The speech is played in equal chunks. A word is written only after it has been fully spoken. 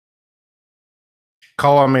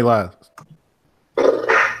Call on me live. You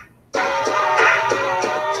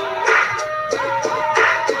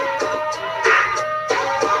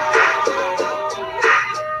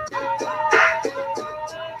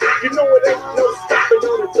know it ain't no stopping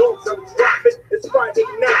on the dogs I'm dropping. It's Friday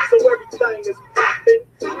night, so everything is popping.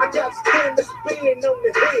 I got Stan the spinning on the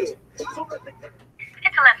head. So let the...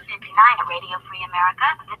 It's 11:59 at Radio Free America.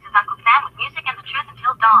 This is Uncle Sam with music and the truth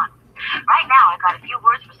until dawn. Right now, I've got a few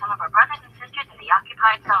words for some of our brothers and sisters in the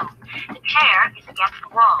occupied zone. The chair is against the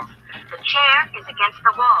wall. The chair is against the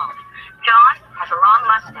wall. John has a long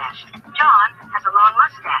mustache. John has a long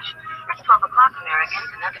mustache. It's 12 o'clock, Americans.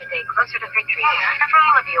 Another day closer to victory. And for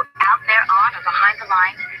all of you out there on or behind the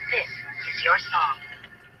lines, this is your song.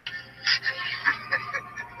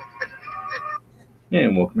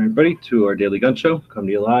 And welcome everybody to our Daily Gun Show. Come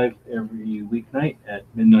to you live every weeknight at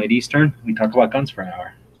midnight Eastern. We talk about guns for an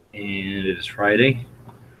hour. And it is Friday.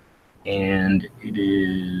 And it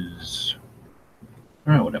is, I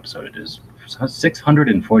don't know what episode it is.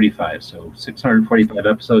 645. So 645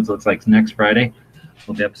 episodes. Looks like next Friday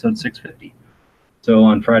will be episode 650. So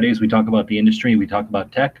on Fridays, we talk about the industry. We talk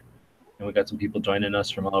about tech. And we got some people joining us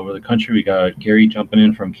from all over the country. We got Gary jumping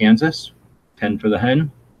in from Kansas. 10 for the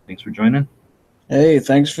hen. Thanks for joining. Hey,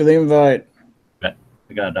 thanks for the invite.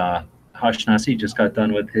 We got Hush Nasi just got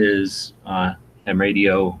done with his M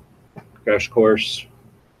Radio Crash Course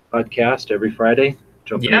podcast every Friday.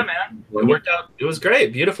 Yeah, man. It worked out. It was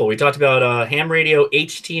great. Beautiful. We talked about ham radio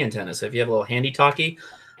HT antennas. So if you have a little handy talkie,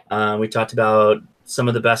 we talked about some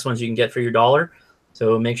of the best ones you can get for your dollar.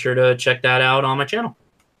 So make sure to check that out on my channel.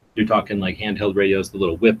 You're talking like handheld radios, the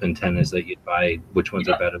little whip antennas that you buy. Which ones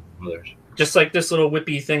are better than others? Just like this little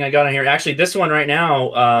whippy thing I got on here. Actually, this one right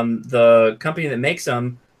now, the company that makes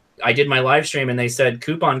them, I did my live stream and they said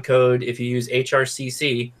coupon code, if you use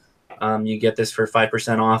HRCC, you get this for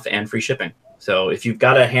 5% off and free shipping. So if you've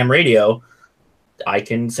got a ham radio, I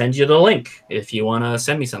can send you the link if you want to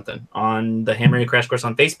send me something on the Ham Radio Crash Course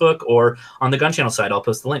on Facebook or on the Gun Channel side. I'll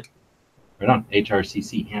post the link. Right on.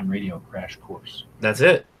 HRCC Ham Radio Crash Course. That's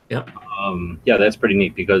it. Yep. Yeah, that's pretty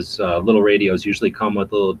neat because little radios usually come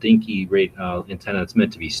with a little dinky antenna that's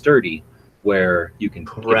meant to be sturdy, where you can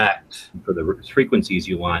correct for the frequencies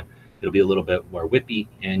you want. It'll be a little bit more whippy,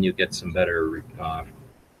 and you'll get some better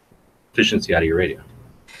efficiency out of your radio.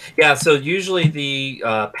 Yeah, so usually the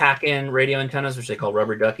pack-in radio antennas, which they call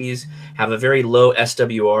rubber duckies, have a very low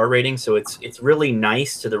SWR rating, so it's really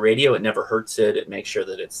nice to the radio. It never hurts it. It makes sure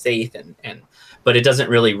that it's safe, but it doesn't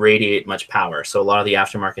really radiate much power. So a lot of the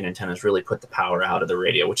aftermarket antennas really put the power out of the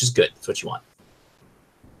radio, which is good. That's what you want.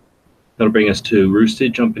 That'll bring us to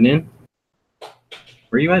Roosted jumping in.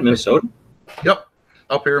 Where are you at, Minnesota? Yep,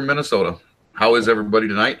 up here in Minnesota. How is everybody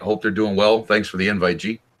tonight? Hope they're doing well. Thanks for the invite,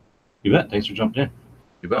 G. You bet. Thanks for jumping in.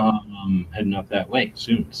 You bet. Heading up that way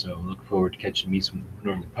soon, so look forward to catching me some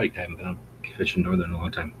northern pike. I haven't been fishing northern in a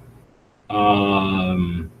long time.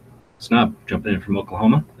 Snob jumping in from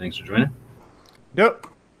Oklahoma. Thanks for joining. Yep.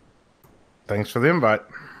 Thanks for the invite.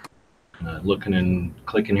 Looking and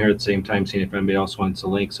clicking here at the same time, seeing if anybody else wants a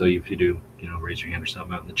link. So if you do, raise your hand or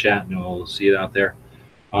something out in the chat, and we'll see it out there.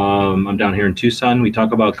 I'm down here in Tucson. We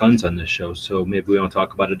talk about guns on this show, so maybe we don't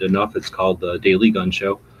talk about it enough. It's called the Daily Gun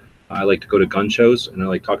Show. I like to go to gun shows, and I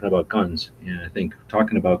like talking about guns. And I think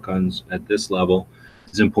talking about guns at this level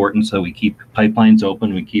is important, so we keep pipelines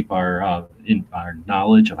open, we keep our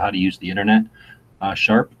knowledge of how to use the internet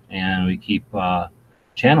sharp, and we keep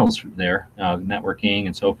channels there, networking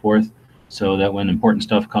and so forth, so that when important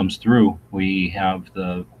stuff comes through, we have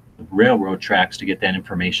the railroad tracks to get that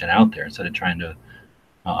information out there instead of trying to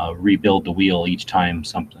rebuild the wheel each time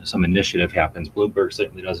some initiative happens. Bloomberg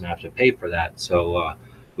certainly doesn't have to pay for that, so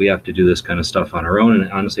we have to do this kind of stuff on our own, and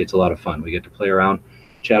honestly, it's a lot of fun. We get to play around,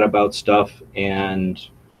 chat about stuff, and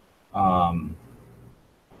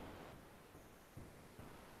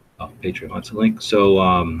Patriot wants a link.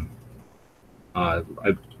 So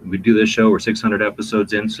we do this show. We're 600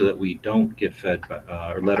 episodes in, so that we don't get fed by,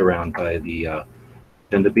 or led around by the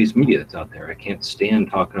agenda-based media that's out there. I can't stand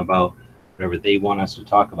talking about whatever they want us to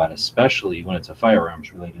talk about, especially when it's a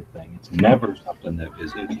firearms-related thing. It's never something that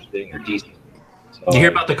is interesting or decent. So, you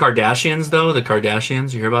hear about the Kardashians, though? The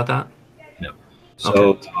Kardashians? You hear about that? No. So,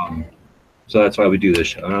 okay. So that's why we do this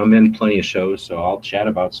show. And I'm in plenty of shows, so I'll chat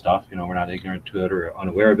about stuff. We're not ignorant to it or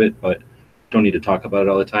unaware of it, but don't need to talk about it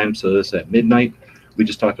all the time. So this at midnight, we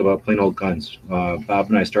just talk about plain old guns. Bob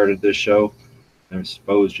and I started this show, I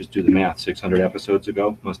suppose just do the math, 600 episodes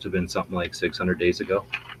ago. Must have been something like 600 days ago.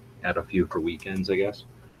 Add a few for weekends, I guess.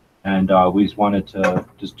 And we just wanted to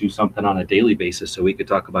just do something on a daily basis so we could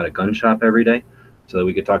talk about a gun shop every day, so that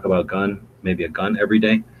we could talk about maybe a gun every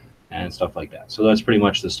day. and stuff like that. So that's pretty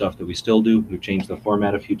much the stuff that we still do. We've changed the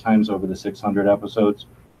format a few times over the 600 episodes,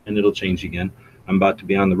 and it'll change again. I'm about to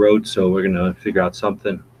be on the road, so we're going to figure out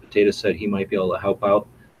something. Potato said he might be able to help out,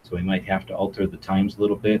 so we might have to alter the times a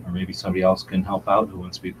little bit, or maybe somebody else can help out who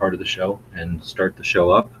wants to be part of the show and start the show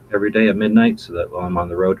up every day at midnight, so that while I'm on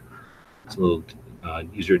the road, it's a little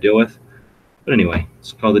easier to deal with. But anyway,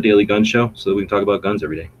 it's called the Daily Gun Show, so that we can talk about guns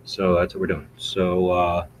every day. So that's what we're doing. So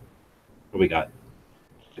what do we got?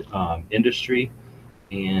 Industry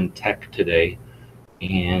and tech today.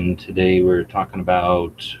 And today we're talking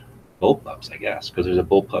about bullpups, I guess, because there's a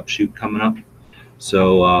bullpup shoot coming up.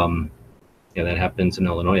 So yeah, that happens in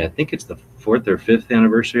Illinois. I think it's the 4th or 5th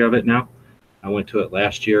anniversary of it now. I went to it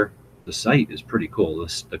last year. The site is pretty cool.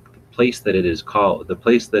 The place that it is called, the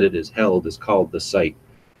place that it is held is called the site.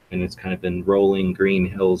 And it's kind of in rolling green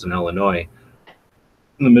hills in Illinois,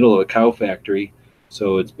 in the middle of a cow factory.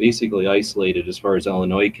 So it's basically isolated as far as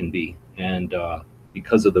Illinois can be. And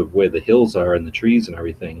because of the way the hills are and the trees and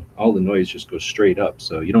everything, all the noise just goes straight up.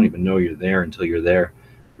 So you don't even know you're there until you're there.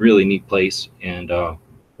 Really neat place. And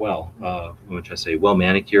what should I say? Well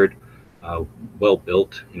manicured, well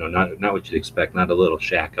built. You know, not what you'd expect. Not a little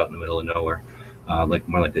shack out in the middle of nowhere. Like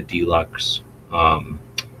more like the deluxe,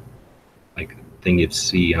 like thing you'd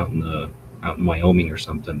see out in Wyoming or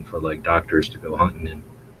something for like doctors to go hunting in.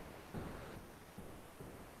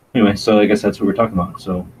 Anyway, so I guess that's what we're talking about.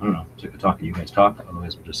 So I don't know. Sick of talking. You guys talk.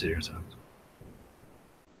 Otherwise, we'll just sit here in silence.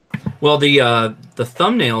 Well, the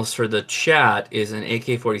thumbnails for the chat is an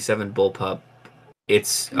AK-47 bullpup.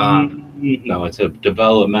 It's no, it's a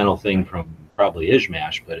developmental thing from probably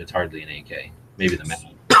Ishmash, but it's hardly an AK. Maybe the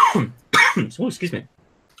Mag. Oh, excuse me.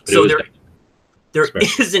 But So it there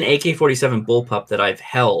was is an AK-47 bullpup that I've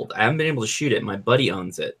held. I haven't been able to shoot it. My buddy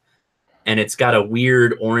owns it, and it's got a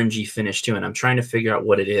weird orangey finish to it. And I'm trying to figure out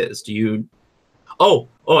what it is. Do you? Oh,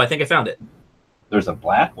 I think I found it. There's a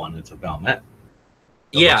black one. It's a Valmet.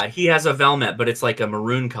 Yeah, he has a Valmet, but it's like a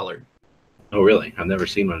maroon colored. Oh, really? I've never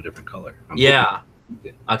seen one a different color. Yeah.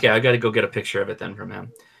 Okay, I got to go get a picture of it then from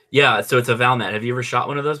him. Yeah, so it's a Valmet. Have you ever shot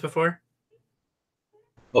one of those before?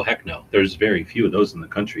 Oh, heck no. There's very few of those in the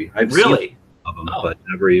country. I've Really? seen of them, but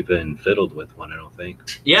never even fiddled with one, I don't think.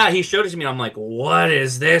 Yeah, he showed it to me. I'm like, what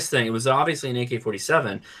is this thing? It was obviously an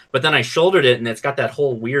AK-47, but then I shouldered it, and it's got that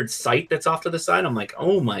whole weird sight that's off to the side. I'm like,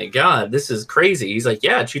 oh my God, this is crazy. He's like,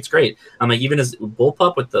 yeah, it shoots great. I'm like, even as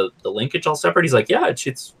bullpup with the linkage all separate, he's like, yeah, it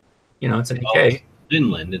shoots, it's an AK.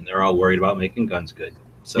 Finland, and they're all worried about making guns good.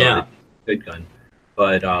 So yeah, good gun.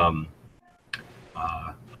 But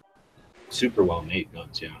super well made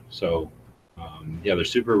guns, yeah. So yeah, they're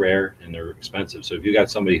super rare and they're expensive. So if you got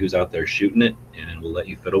somebody who's out there shooting it and will let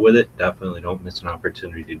you fiddle with it, definitely don't miss an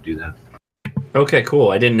opportunity to do that. Okay,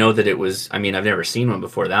 cool. I didn't know that it was. I mean, I've never seen one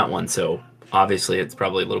before that one, so obviously it's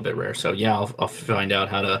probably a little bit rare. So yeah, I'll find out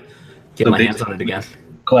how to get my hands on it again.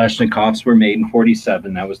 Kalashnikovs were made in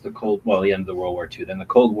 '47. That was the the end of the World War II. Then the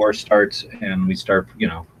Cold War starts, and we start,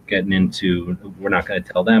 getting into. We're not going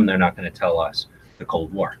to tell them. They're not going to tell us. The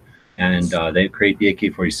Cold War. And they create the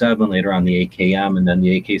AK-47, later on the AKM, and then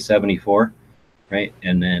the AK-74, right?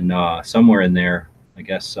 And then somewhere in there, I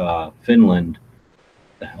guess Finland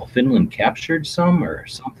captured some or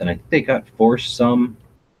something. I think they got forced some.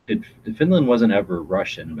 Finland wasn't ever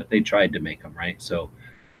Russian, but they tried to make them, right? So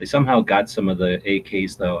they somehow got some of the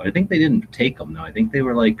AKs, though. I think they didn't take them, though. I think they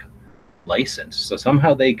were like licensed. So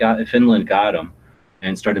somehow Finland got them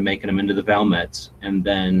and started making them into the Valmets, and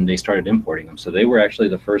then they started importing them. So they were actually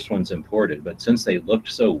the first ones imported. But since they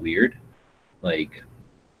looked so weird, like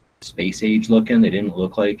space age looking, they didn't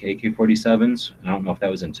look like AK-47s. I don't know if that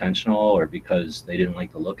was intentional or because they didn't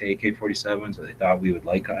like the look of AK-47s, or they thought we would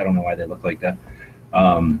like. I don't know why they look like that.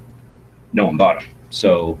 No one bought them.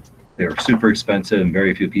 So they were super expensive, and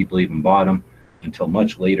very few people even bought them until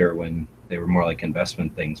much later when they were more like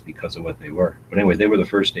investment things because of what they were. But anyway, they were the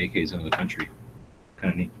first AKs in the country.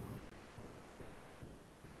 Kind of neat.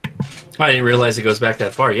 I didn't realize it goes back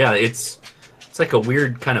that far. Yeah, it's like a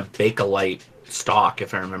weird kind of Bakelite stock,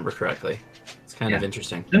 if I remember correctly. It's kind of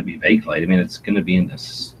interesting. It's going to be Bakelite. I mean, it's going to be in the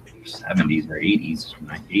 70s or 80s,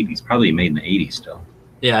 80s, probably made in the 80s still.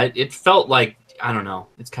 Yeah, it felt like, I don't know,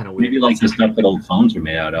 it's kind of weird. Maybe like the stuff that old phones are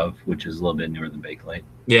made out of, which is a little bit newer than Bakelite.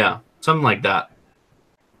 Yeah, something like that.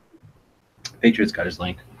 Patriot's got his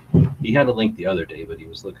link. He had a link the other day, but he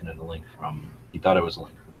was looking at a link from. He thought it was a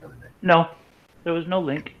link from the other day. No, there was no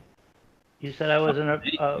link. You said I wasn't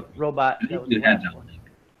a robot. That was you had no link.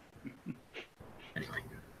 Anyway.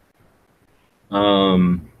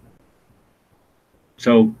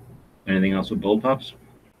 So, anything else with bullpups?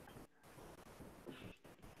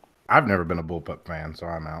 I've never been a bullpup fan, so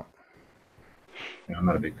I'm out. I'm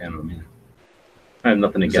not a big fan of them either. I have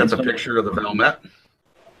nothing Is that against the them. picture of the Valmet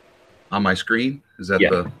on my screen? Is that Yeah.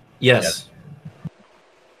 the Yes.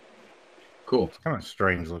 cool? Kind of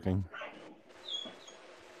strange looking.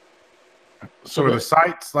 So So are the- the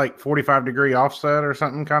sights like 45-degree offset or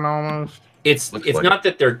something, kind of almost? It's Looks it's like not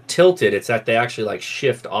that they're tilted, it's that they actually like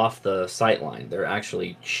shift off the sight line. They're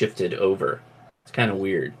actually shifted over. It's kind of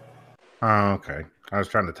weird. Oh, okay. I was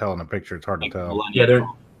trying to tell in the picture. It's hard to tell. Yeah, they're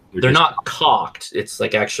just- not cocked. It's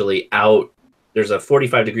like actually out. There's a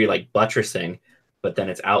 45-degree like buttressing, but then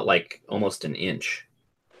it's out like almost an inch.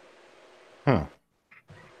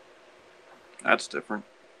 That's different.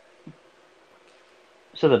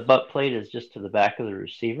 So the butt plate is just to the back of the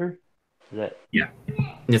receiver? Is that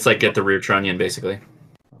It's like at the rear trunnion, basically.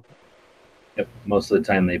 Yep. Most of the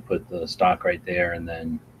time they put the stock right there, and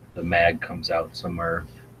then the mag comes out somewhere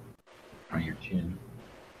on your chin.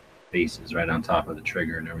 Base is right on top of the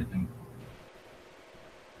trigger and everything.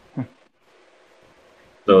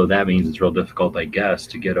 So that means it's real difficult, I guess,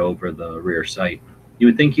 to get over the rear sight. You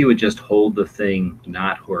would think you would just hold the thing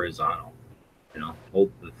not horizontal.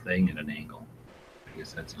 Hold the thing at an angle. I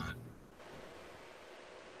guess that's not.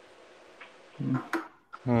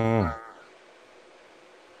 Hmm.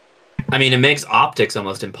 I mean, it makes optics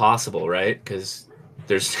almost impossible, right? Because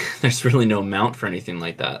there's really no mount for anything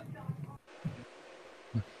like that.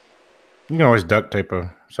 You can always duct tape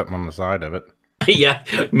something on the side of it. Yeah,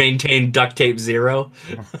 maintain duct tape 0.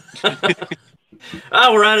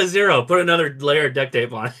 Oh, we're out of 0. Put another layer of duct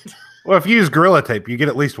tape on it. Well, if you use Gorilla Tape, you get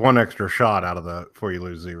at least one extra shot out of before you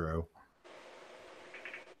lose 0.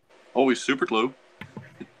 Always super glue.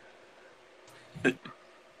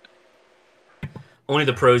 Only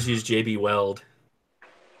the pros use JB Weld.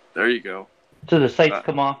 There you go. so the sights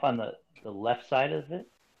come off on the left side of it?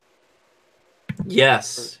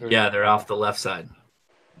 Yes. Yeah, they're off the left side.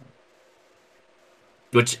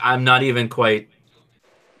 Which I'm not even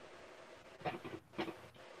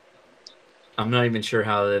sure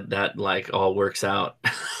how that like all works out.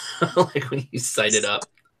 Like when you sight it up.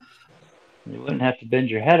 You wouldn't have to bend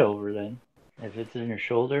your head over then if it's in your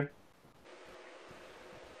shoulder.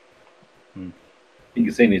 You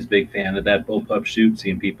can say he's a big fan of that bullpup shoot,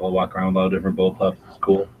 seeing people walk around with all different bullpups is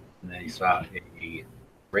cool. And then he saw a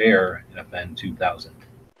rare FN 2000.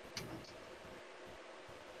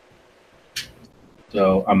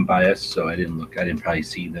 So I'm biased, so I didn't probably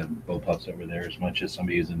see the bullpups over there as much as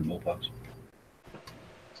somebody who's into bullpups.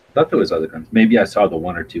 I thought there was other guns. Maybe I saw the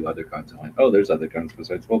one or two other guns and went, oh, there's other guns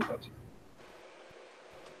besides bullpups.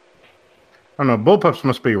 I don't know. Bullpups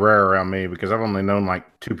must be rare around me because I've only known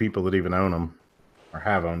like 2 people that even own them or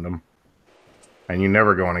have owned them. And you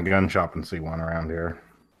never go in a gun shop and see one around here.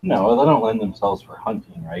 No, they don't lend themselves for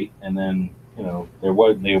hunting, right? And then, they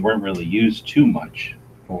weren't really used too much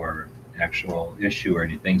for actual issue or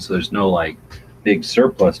anything. So there's no like big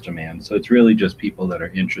surplus demand. So it's really just people that are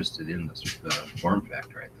interested in the form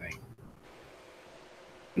factor, I think.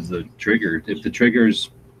 Because if the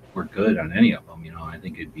triggers were good on any of them, I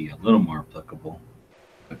think it'd be a little more applicable.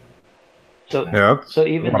 So Yeah. so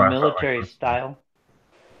even what the I felt like. military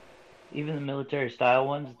style,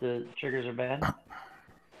 ones, the triggers are bad?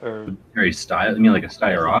 Or Very style. I mean, like a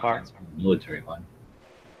Steyr Doesn't fire. offense, military one.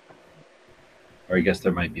 Or I guess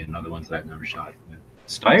there might be another ones that I've never shot.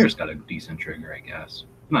 Steyr's got a decent trigger, I guess.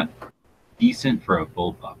 Not decent for a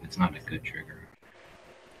bullpup. It's not a good trigger.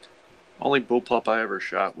 Only bullpup I ever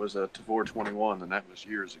shot was a Tavor 21, and that was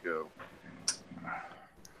years ago.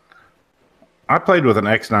 I played with an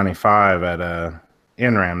X95 at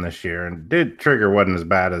NRAM this year, and trigger wasn't as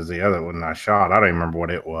bad as the other one I shot. I don't even remember what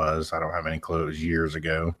it was. I don't have any clue. It was years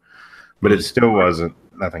ago, but it still wasn't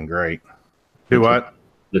nothing great. Do what?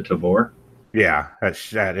 The Tavor? Yeah, at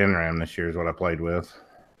NRAM this year is what I played with.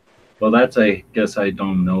 Well, that's, I guess I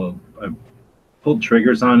don't know. I pulled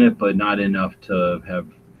triggers on it, but not enough to have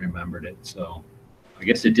remembered it. So I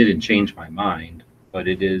guess it didn't change my mind, but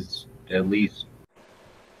it is at least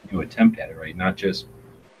attempt at it, right? Not just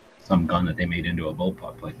some gun that they made into a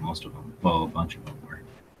bullpup like most of them. Well, a bunch of them were.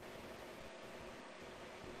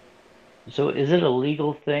 so is it a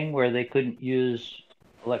legal thing where they couldn't use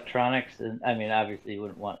electronics? And I mean, obviously you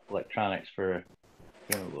wouldn't want electronics for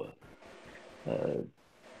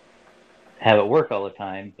have it work all the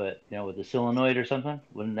time, but with a solenoid or something,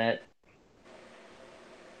 wouldn't that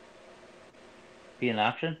be an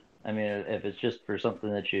option? I mean, if it's just for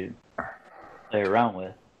something that you play around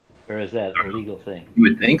with, or is that a legal thing? You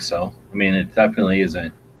would think so. I mean, it definitely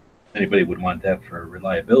isn't. Anybody would want that for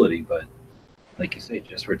reliability, but like you say,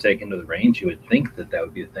 just for taking to the range, you would think that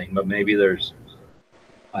would be a thing. But maybe there's,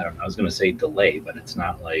 I don't know, I was going to say delay, but it's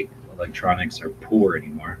not like electronics are poor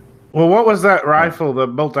anymore. Well, what was that rifle, the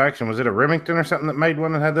bolt action? Was it a Remington or something that made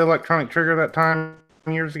one that had the electronic trigger that time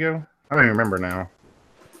years ago? I don't even remember now.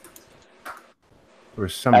 There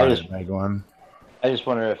was somebody that made one. I just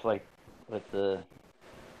wonder if, like, with the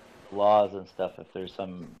laws and stuff, if there's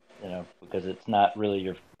some, because it's not really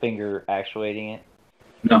your finger actuating it.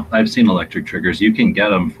 No, I've seen electric triggers. You can get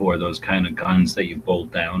them for those kind of guns that you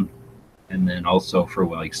bolt down. And then also for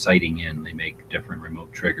like sighting in, they make different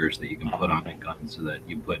remote triggers that you can put on a gun so that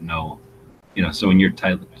you put no, so when you're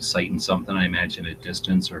sighting something, I imagine at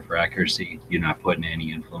distance or for accuracy, you're not putting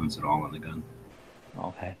any influence at all on the gun.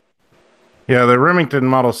 Okay. Yeah, the Remington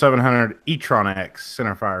Model 700 E-tron X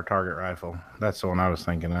centerfire target rifle. That's the one I was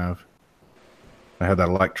thinking of. It had that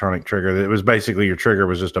electronic trigger. It was basically your trigger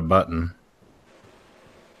was just a button.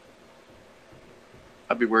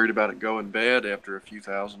 I'd be worried about it going bad after a few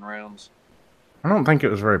thousand rounds. I don't think it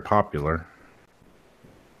was very popular.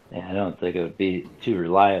 Yeah, I don't think it would be too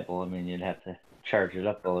reliable. I mean, you'd have to charge it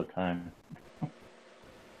up all the time.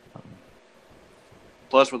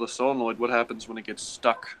 Plus, with a solenoid, what happens when it gets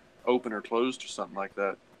stuck open or closed or something like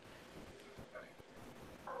that?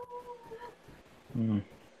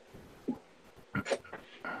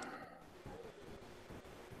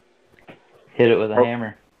 Hit it with a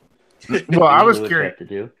hammer. Well, I was What you curious. have to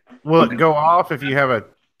do. Will it go off if you have a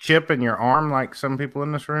chip in your arm like some people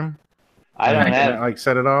in this room? I don't have. Like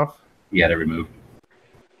set it off? You got to remove.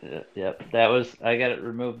 Yep, I got it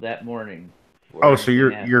removed that morning. Oh, so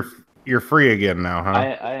you're free again now, huh?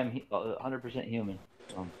 I am 100% human.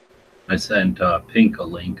 I sent Pink a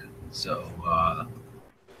link, so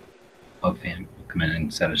a fan will come in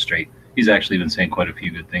and set it straight. He's actually been saying quite a few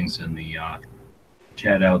good things in the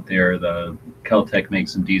chat out there. The Keltec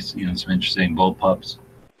makes some decent, some interesting bullpups,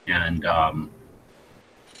 and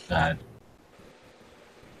that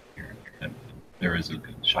there is a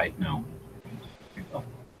good shite. No,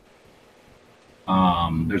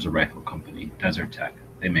 there's a rifle company, Desert Tech.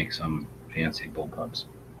 They make some fancy bullpups.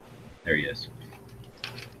 There he is.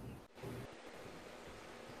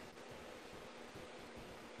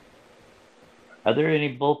 Are there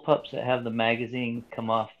any bullpups that have the magazine come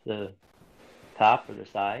off the top or the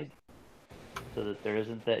side so that there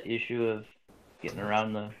isn't that issue of getting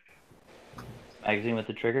around the magazine with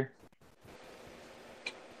the trigger?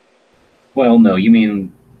 Well, no, you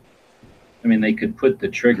mean, they could put the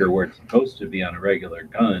trigger where it's supposed to be on a regular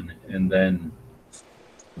gun and then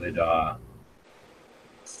would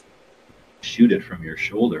shoot it from your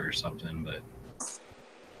shoulder or something, but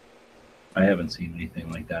I haven't seen anything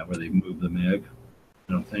like that where they move the mag.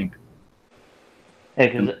 I don't think. Yeah,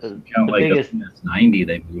 because count like biggest... the PS90,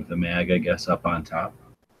 they move the mag, I guess, up on top.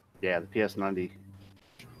 Yeah, the PS90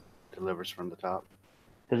 delivers from the top.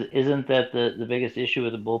 Because isn't that the biggest issue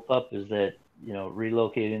with the bullpup is that,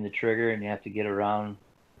 relocating the trigger and you have to get around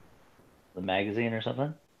the magazine or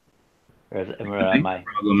something? Or the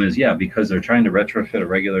problem is, because they're trying to retrofit a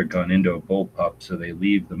regular gun into a bullpup, so they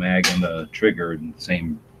leave the mag and the trigger in the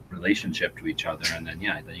same relationship to each other, and then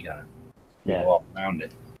then you gotta go all around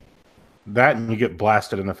it. That and you get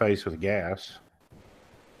blasted in the face with gas.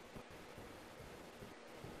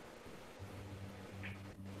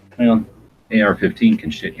 Well, AR-15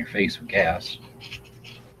 can shit in your face with gas.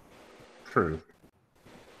 True.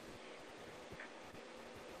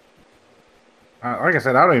 Like I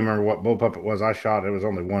said, I don't even remember what bullpup it was I shot. It was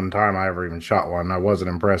only one time I ever even shot one. I wasn't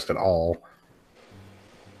impressed at all.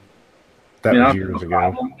 That was years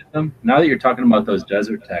ago. Now that you're talking about those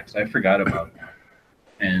Desert Techs, I forgot about that.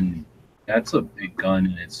 And that's a big gun,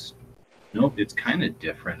 and it's kind of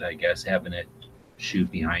different, I guess, having it shoot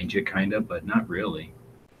behind you, kind of, but not really.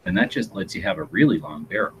 And that just lets you have a really long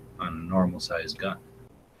barrel on a normal sized gun.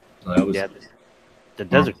 So that was the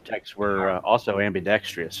Desert Techs were also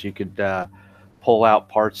ambidextrous. You could pull out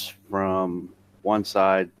parts from one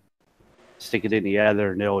side, stick it in the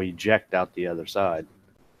other, and they'll eject out the other side.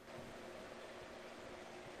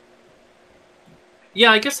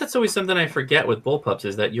 Yeah, I guess that's always something I forget with bullpups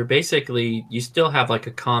is that you still have like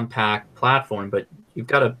a compact platform, but you've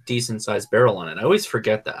got a decent sized barrel on it. I always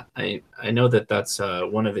forget that. I know that's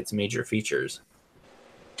one of its major features.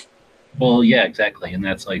 Well, yeah, exactly. And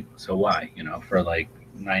that's like, so why? For like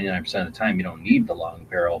 99% of the time, you don't need the long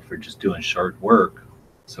barrel for just doing short work.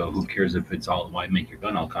 So who cares if why make your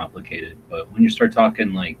gun all complicated? But when you start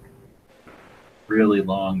talking like really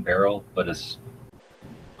long barrel, but a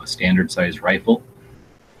standard sized rifle,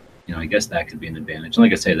 I guess that could be an advantage. And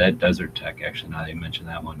like I say, that Desert Tech, actually, now that you mentioned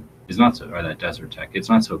that one, is not so, or that Desert Tech, it's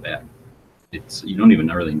not so bad. You don't even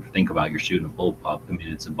really think about you're shooting a bullpup.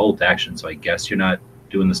 It's a bolt action, so I guess you're not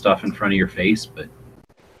doing the stuff in front of your face, but.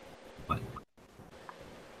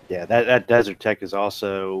 Yeah, that Desert Tech is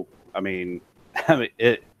also I mean,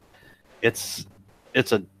 it's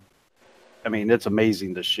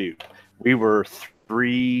amazing to shoot. We were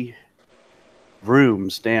 3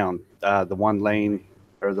 rooms down. The one lane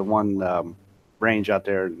or the one range out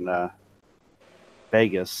there in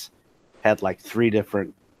Vegas had like 3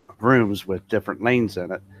 different rooms with different lanes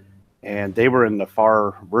in it, and they were in the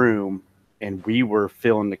far room, and we were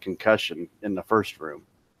feeling the concussion in the first room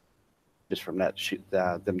just from that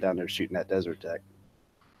them down there shooting that Desert Tech.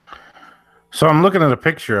 So I'm looking at a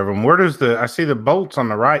picture of them. Where does I see the bolts on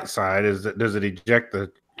the right side? Does it eject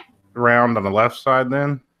the round on the left side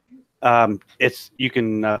then? You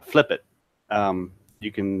can flip it.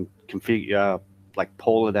 You can configure, like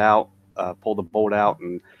pull it out, pull the bolt out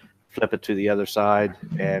and flip it to the other side,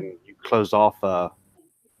 and you close off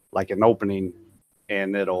like an opening,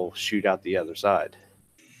 and it'll shoot out the other side.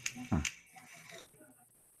 I'm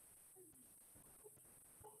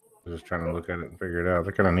just trying to look at it and figure it out.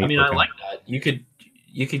 They're kind of neat. I mean, looking. I like that. You could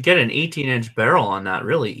get an 18-inch barrel on that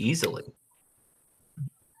really easily.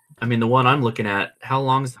 I mean, the one I'm looking at, how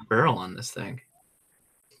long is the barrel on this thing?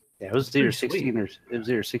 Yeah, it was either 16 or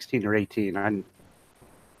 18.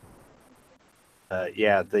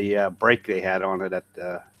 The brake they had on it at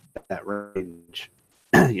that range.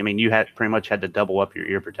 I mean, you had pretty much had to double up your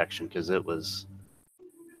ear protection because it was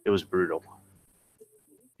brutal.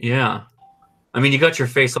 Yeah, I mean, you got your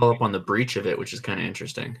face all up on the breech of it, which is kind of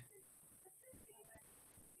interesting.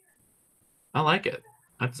 I like it.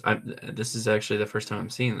 This is actually the first time I'm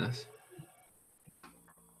seeing this.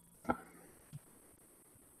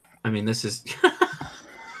 I mean, this is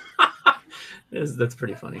that's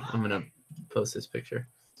pretty funny. I'm gonna post this picture.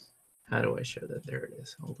 How do I show that? There it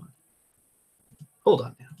is. Hold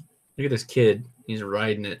on now. Look at this kid. He's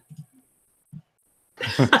riding it.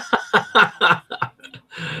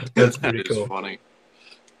 That's pretty cool. Funny.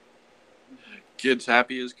 Kid's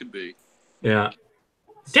happy as could be. Yeah.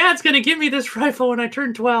 Dad's gonna give me this rifle when I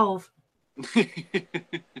turn 12.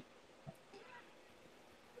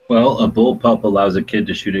 Well, a bullpup allows a kid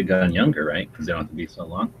to shoot a gun younger, right? Because they don't have to be so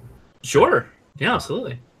long. Sure. Yeah,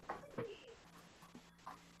 absolutely.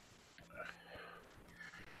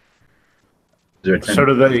 So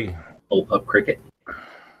do they bullpup cricket?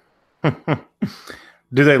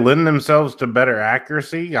 Do they lend themselves to better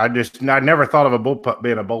accuracy? I never thought of a bullpup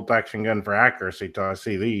being a bolt action gun for accuracy till I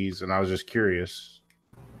see these, and I was just curious.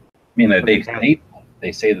 I mean, they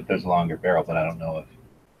say that there's a longer barrel, but I don't know if,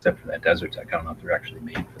 except for that Desert Tech, I don't know if they're actually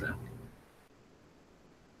made for that.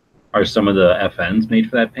 Are some of the FNs made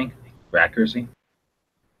for that, Pink, for accuracy?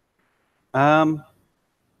 I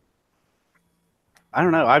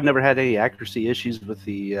don't know. I've never had any accuracy issues with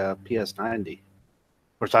the PS90. Of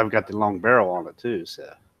course, I've got the long barrel on it too.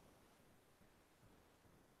 So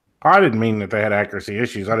I didn't mean that they had accuracy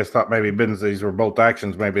issues. I just thought maybe these were bolt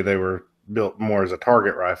actions. Maybe they were built more as a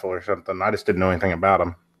target rifle or something. I just didn't know anything about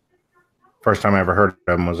them. First time I ever heard of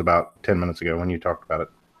them was about 10 minutes ago when you talked about it.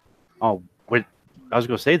 Oh, wait, I was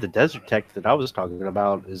going to say the Desert Tech that I was talking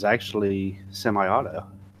about is actually semi-auto.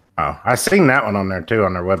 Oh, I seen that one on there too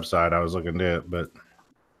on their website. I was looking at it, but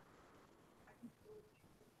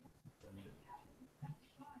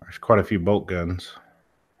there's quite a few bolt guns.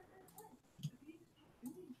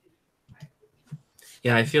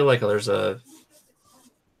 Yeah, I feel like there's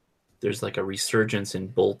like a resurgence in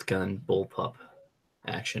bolt gun, bullpup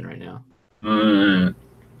action right now. I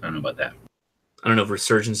don't know about that. I don't know if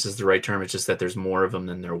resurgence is the right term. It's just that there's more of them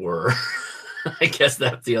than there were. I guess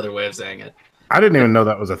that's the other way of saying it. I didn't even know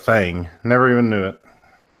that was a thing. Never even knew it.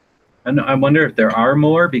 I wonder if there are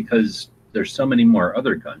more because there's so many more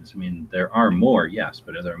other guns. I mean, there are more, yes,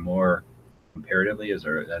 but are there more comparatively?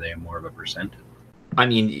 Are they more of a percent? I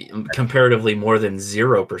mean, comparatively more than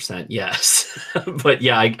 0%, yes. But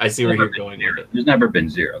yeah, I see where you're going with it. There's never been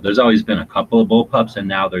zero. There's always been a couple of bullpups, and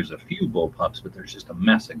now there's a few bullpups, but there's just a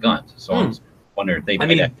mess of guns. So I was wondering if they might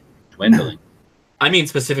be dwindling. I mean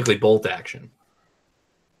specifically bolt action.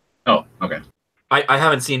 Oh, okay. I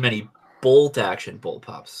haven't seen many bolt action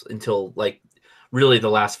bullpups until like really the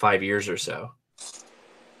last 5 years or so.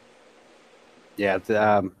 Yeah,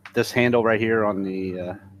 this handle right here on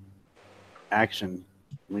the action,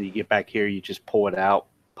 when you get back here, you just pull it out,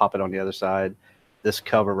 pop it on the other side. This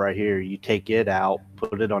cover right here, you take it out,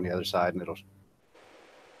 put it on the other side, and it'll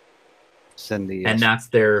send the. And that's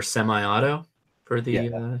their semi-auto for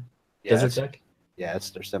the Desert Tech. Yeah, it's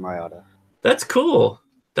their semi-auto. That's cool.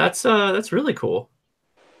 That's really cool.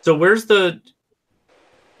 So where's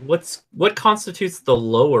what constitutes the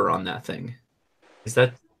lower on that thing? Is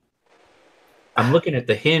that I'm looking at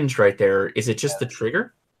the hinge right there. Is it just the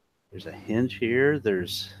trigger? There's a hinge here.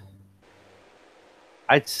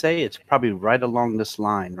 I'd say it's probably right along this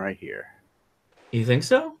line right here. You think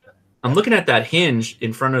so? I'm looking at that hinge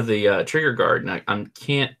in front of the trigger guard, and I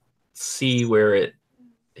can't see where it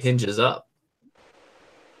hinges up.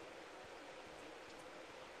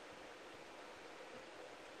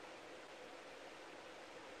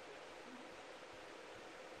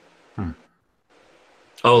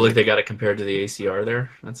 Oh, look, they got it compared to the ACR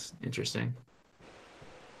there. That's interesting.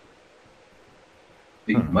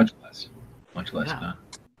 Much less. Yeah. Done.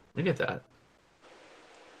 Look at that.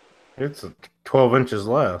 It's 12 inches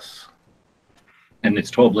less. And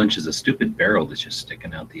it's 12 inches of stupid barrel that's just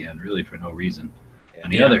sticking out the end, really, for no reason.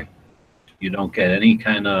 And the Yeah. other, you don't get any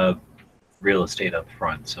kind of real estate up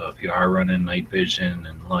front. So if you are running night vision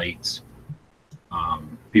and lights,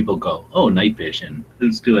 people go, oh, night vision,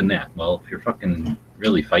 who's doing that? Well, if you're fucking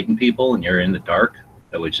really fighting people and you're in the dark,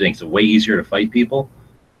 which makes it way easier to fight people,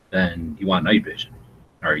 then you want night vision.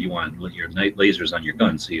 Or you want your night lasers on your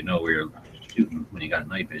gun so you know where you're shooting when you got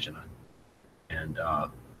night vision on. And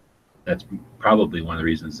that's probably one of the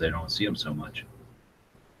reasons they don't see them so much.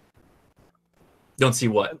 Don't see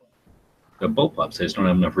what? The bullpups, they just don't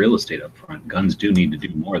have enough real estate up front. Guns do need to do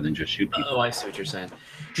more than just shoot people. Oh, I see what you're saying.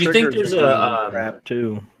 Do you think there's a crap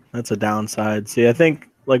too? That's a downside. See, I think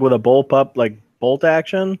like with a bullpup, like bolt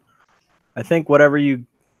action, I think whatever you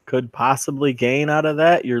could possibly gain out of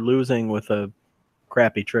that, you're losing with a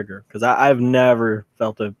crappy trigger. Because I've never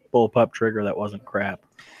felt a bullpup trigger that wasn't crap.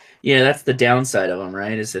 Yeah, that's the downside of them,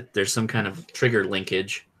 right? Is that there's some kind of trigger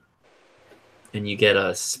linkage, and you get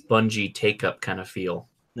a spongy take-up kind of feel.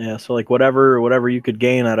 Yeah, so like whatever you could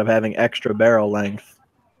gain out of having extra barrel length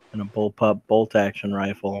in a bullpup bolt action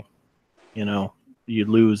rifle, you know, you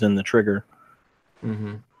lose in the trigger.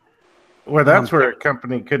 Mm-hmm. Well, that's where a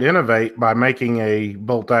company could innovate by making a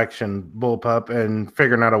bolt action bullpup and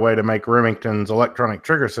figuring out a way to make Remington's electronic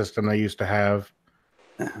trigger system they used to have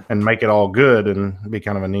and make it all good and be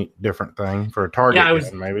kind of a neat, different thing for a target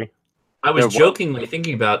gun, maybe. I was jokingly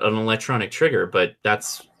thinking about an electronic trigger, but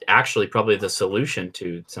that's actually probably the solution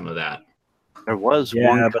to some of that. There was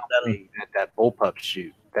one company at that bullpup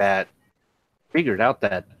shoot that figured out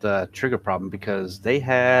that trigger problem because they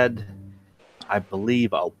had, I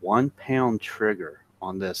believe, a 1 pound trigger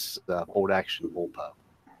on this bolt action bullpup.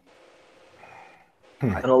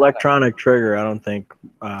 An electronic trigger, I don't think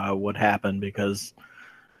would happen because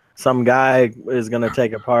some guy is going to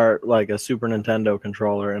take apart like a Super Nintendo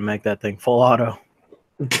controller and make that thing full auto.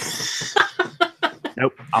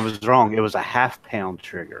 Nope, I was wrong. It was a half pound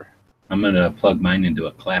trigger. I'm going to plug mine into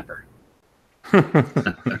a clapper.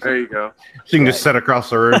 There you go. So you can just sit across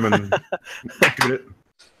the room and shoot it.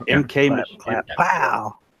 MK clap.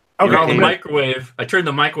 Wow. Okay. The microwave. I turned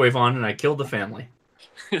the microwave on and I killed the family.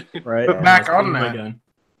 Right. But back on that,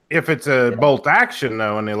 if it's a bolt action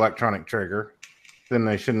though, in the electronic trigger, then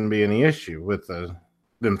there shouldn't be any issue with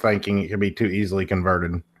them thinking it could be too easily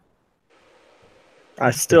converted.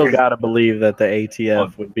 I still got to believe that the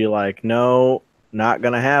ATF would be like, no, not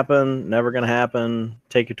going to happen, never going to happen.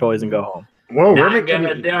 Take your toys and go home. Well, Not Remington,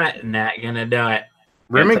 gonna do it. Not gonna do it.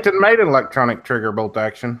 Remington made an electronic trigger bolt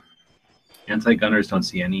action. Anti-gunners don't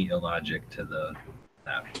see any illogic to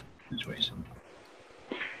that situation.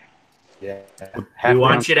 Yeah. We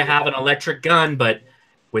want you to have an electric gun, but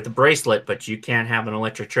with a bracelet, but you can't have an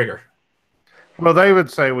electric trigger. Well, they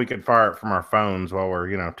would say we could fire it from our phones while we're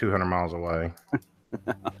 200 miles away.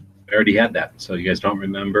 I already had that, so you guys don't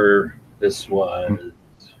remember. This was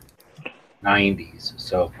 90s,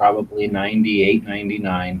 so probably 98,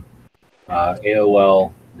 99.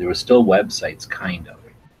 AOL, there were still websites, kind of,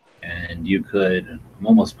 and you could, I'm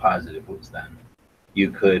almost positive it was then,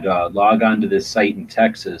 you could log on to this site in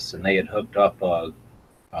Texas, and they had hooked up a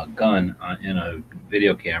gun in a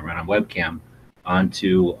video camera, on a webcam,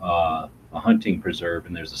 onto a hunting preserve,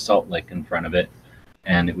 and there's a salt lick in front of it,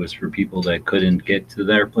 and it was for people that couldn't get to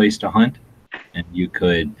their place to hunt, and you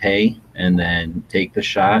could pay and then take the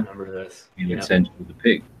shot. I remember this. And it would send you the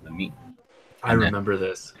pig, the meat. I remember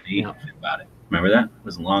this. Eat about it. Remember that? It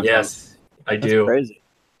was a long time. Yes, I do. Crazy.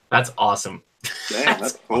 That's awesome. Damn,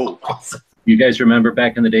 that's cool. Awesome. You guys remember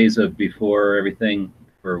back in the days of before everything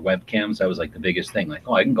for webcams? That was like the biggest thing. Like,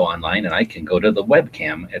 oh, I can go online and I can go to the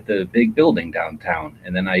webcam at the big building downtown.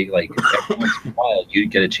 And then every once in a while,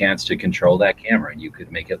 you'd get a chance to control that camera and you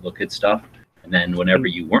could make it look at stuff. And then whenever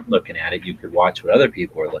you weren't looking at it, you could watch what other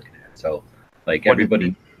people were looking at. So, like,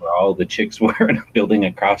 everybody, where all the chicks were in a building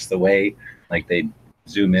across the way, like they'd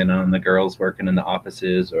zoom in on the girls working in the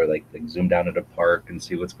offices, or like they zoom down at a park and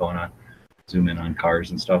see what's going on, zoom in on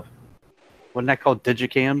cars and stuff. Wasn't that called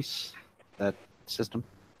Digicams, that system?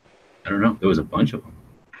 I don't know. There was a bunch of them.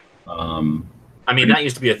 I mean, that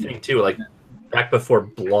used to be a thing too. Like back before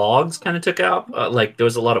blogs kind of took out. Like there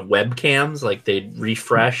was a lot of webcams. Like they'd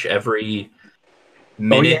refresh every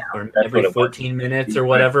minute or every 14 minutes or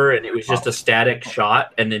whatever, and it was just a static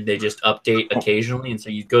shot, and then they just update occasionally. And so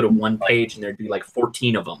you'd go to one page, and there'd be like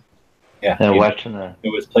 14 of them. Yeah, watching the.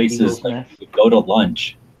 There was places like we'd go to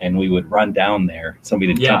lunch. And we would run down there.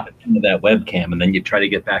 Somebody would jump into that webcam, and then you'd try to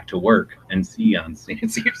get back to work and see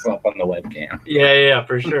yourself on the webcam. Yeah,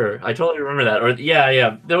 for sure. I totally remember that. Or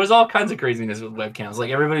yeah, there was all kinds of craziness with webcams. Like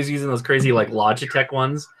everybody's using those crazy like Logitech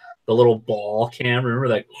ones, the little ball cam. Remember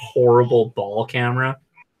that horrible ball camera?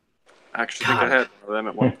 I actually think I had one of them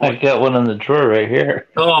at one point. I got one in the drawer right here.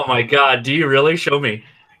 Oh my god! Do you really? Show me.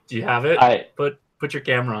 Do you have it? Put your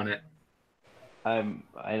camera on it.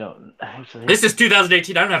 I don't actually. This is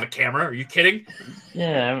 2018. I don't have a camera. Are you kidding?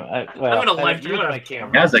 Yeah, I'm in a live stream. I don't have a camera.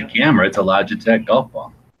 It has a camera. It's a Logitech golf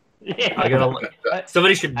ball. Yeah. I gotta.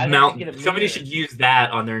 Somebody should mount. Somebody should use that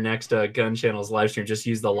on their next Gun Channel's live stream. Just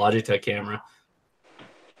use the Logitech camera.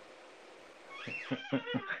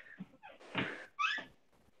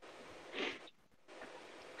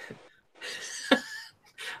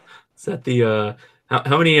 Is that the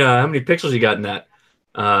how many pixels you got in that?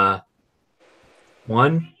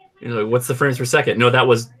 One? You know, what's the frames per second? No, that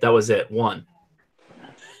was it. One.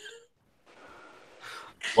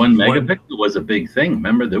 1 megapixel was a big thing.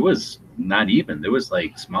 Remember, there was not even. There was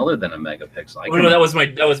like smaller than a megapixel. No, that was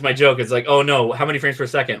my joke. It's like, oh no, how many frames per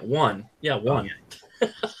second? One. Yeah, one. I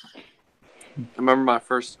remember my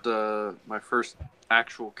first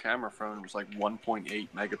actual camera phone was like 1.8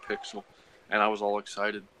 megapixel, and I was all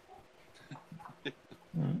excited.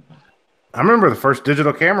 I remember the first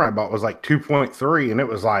digital camera I bought was like 2.3, and it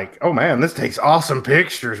was like, oh man, this takes awesome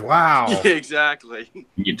pictures. Wow. Yeah, exactly.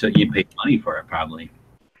 You paid money for it, probably.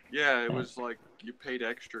 Yeah, it was like you paid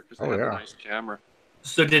extra because they had a nice camera.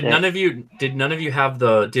 So did none of you have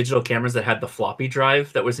the digital cameras that had the floppy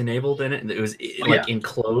drive that was enabled in it, and it was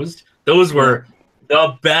enclosed? Those were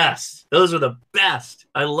the best. Those were the best.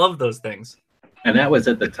 I love those things. And that was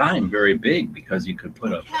at the time very big because you could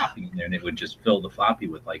put a floppy in there and it would just fill the floppy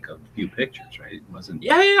with like a few pictures, right? It wasn't.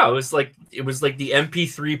 Yeah. It was like the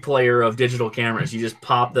MP3 player of digital cameras. You just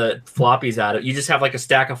pop the floppies out of. You just have like a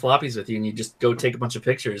stack of floppies with you, and you just go take a bunch of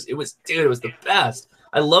pictures. It was the best.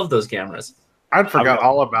 I love those cameras. I forgot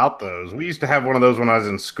all about those. We used to have one of those when I was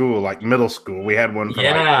in school, like middle school. We had one for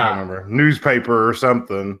like, I don't remember, newspaper or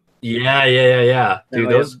something. Yeah. Dude,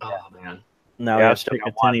 those. Oh man. No, Yeah, I still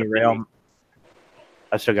got one rail.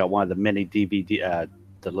 I still got one of the mini DVD,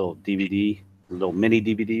 the little mini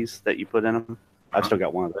DVDs that you put in them. I've still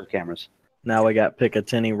got one of those cameras. Now we got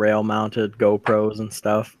Picatinny rail mounted GoPros and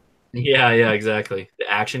stuff. Yeah, exactly.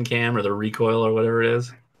 The action cam or the recoil or whatever it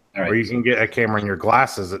is. Right. Or you can get a camera in your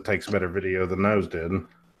glasses that takes better video than those did.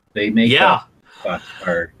 They make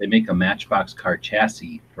they make a Matchbox car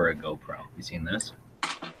chassis for a GoPro. You seen this?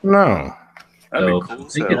 No. So,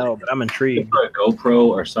 no, but I'm intrigued. For a GoPro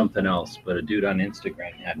or something else, but a dude on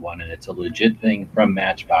Instagram had one, and it's a legit thing from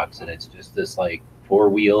Matchbox, and it's just this like 4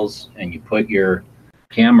 wheels, and you put your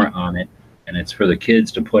camera on it, and it's for the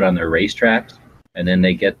kids to put on their racetracks, and then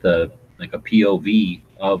they get a POV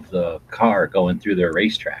of the car going through their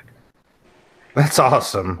racetrack. That's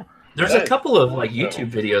awesome. There's a couple of like YouTube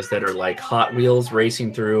videos that are like Hot Wheels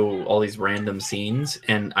racing through all these random scenes,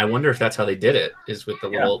 and I wonder if that's how they did it. Is with the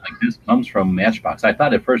little. Like this comes from Matchbox. I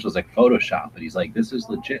thought at first it was like Photoshop, but he's like, this is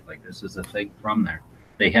legit. Like this is a thing from there.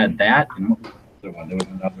 They had that, and what was the other one? There was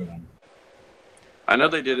another one. I know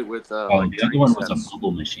they did it with. The other one was a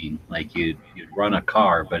bubble machine. Like you'd run a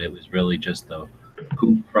car, but it was really just the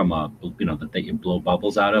hoop from that you blow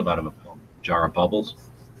bubbles out of a jar of bubbles.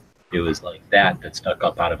 It was like that stuck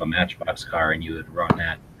up out of a Matchbox car, and you would run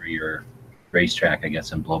that for your racetrack, I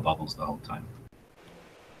guess, and blow bubbles the whole time.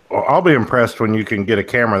 Well, I'll be impressed when you can get a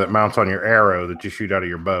camera that mounts on your arrow that you shoot out of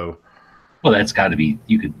your bow. Well, that's got to be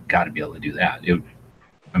got to be able to do that.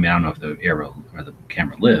 I don't know if the arrow or the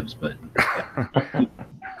camera lives, but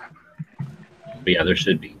yeah, there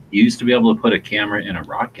should be. You used to be able to put a camera in a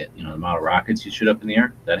rocket. You know, the model rockets you shoot up in the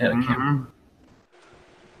air that had a camera.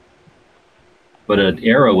 But an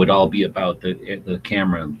arrow would all be about the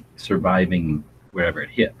camera surviving wherever it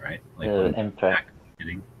hit, right? Like impact.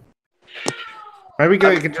 Maybe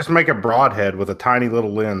you could just make a broadhead with a tiny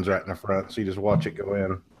little lens right in the front, so you just watch it go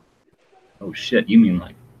in. Oh shit! You mean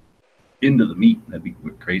like into the meat? That'd be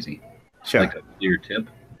crazy. Sure. Like a clear tip.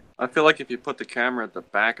 I feel like if you put the camera at the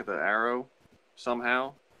back of the arrow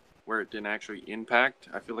somehow, where it didn't actually impact,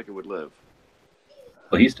 I feel like it would live.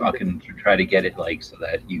 Well, he's talking to try to get it like so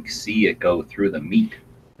that you see it go through the meat,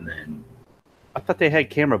 and then. I thought they had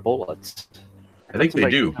camera bullets. I think they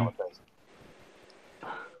do.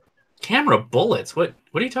 camera bullets. What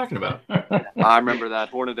are you talking about? I remember that.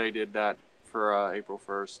 Hornaday did that for April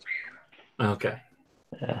 1st. Okay.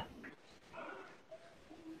 Yeah.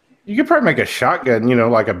 You could probably make a shotgun, you know,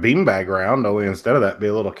 like a beanbag round, only instead of that be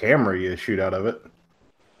a little camera you shoot out of it.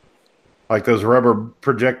 Like those rubber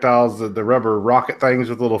projectiles, the rubber rocket things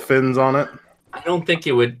with little fins on it. I don't think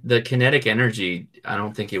it would. The kinetic energy, I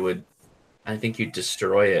don't think it would. I think you'd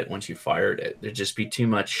destroy it once you fired it. There'd just be too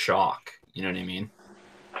much shock. You know what I mean?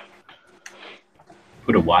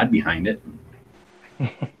 Put a wad behind it.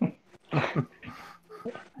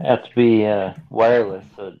 Have to be wireless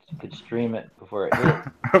so it could stream it before it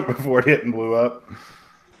hit. Before it hit and blew up.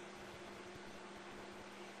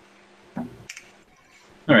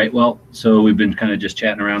 All right. Well, so we've been kind of just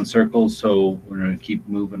chatting around circles, so we're going to keep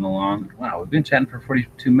moving along. Wow, we've been chatting for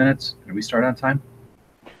 42 minutes. Did we start on time?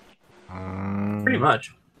 Pretty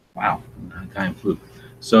much. Wow, time flew.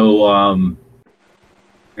 So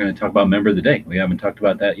we're going to talk about Member of the Day. We haven't talked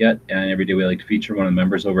about that yet. And every day we like to feature one of the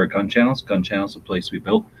members over at Gun Channels. Gun Channels is a place we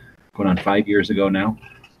built going on 5 years ago now.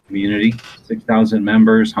 Community, 6,000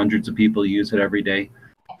 members, hundreds of people use it every day,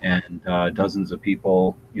 and dozens of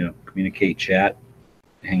people, you know, communicate, chat,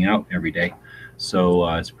 hang out every day. So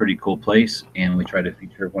it's a pretty cool place, and we try to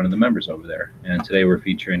feature one of the members over there. And today we're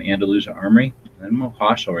featuring Andalusia Armory. I don't know if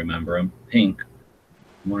Hosh will remember him. Pink.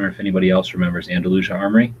 I wonder if anybody else remembers Andalusia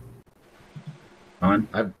Armory. On?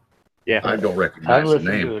 I don't recognize I've the listened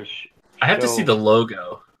name. to I have to see the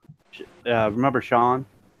logo. Remember Sean?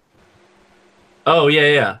 Oh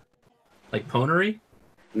yeah. Like Ponery?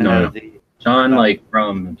 No. Sean, like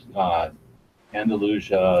from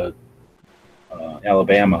Andalusia,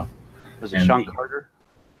 Alabama. Was it Sean Carter?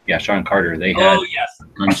 Yeah, Sean Carter. They had Oh yes,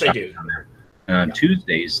 yes they do. And on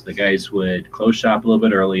Tuesdays, the guys would close shop a little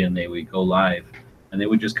bit early, and they would go live, and they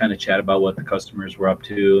would just kind of chat about what the customers were up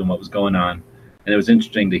to and what was going on. And it was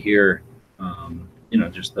interesting to hear, you know,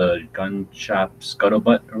 just the gun shop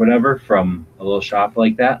scuttlebutt or whatever from a little shop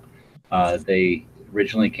like that. They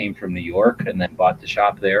originally came from New York and then bought the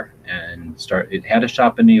shop there and it had a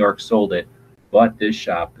shop in New York, sold it, bought this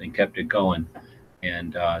shop and kept it going.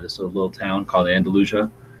 And this little town called Andalusia,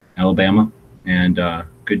 Alabama, and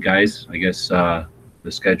good guys. I guess the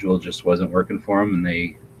schedule just wasn't working for them, and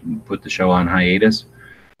they put the show on hiatus.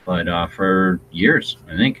 But for years,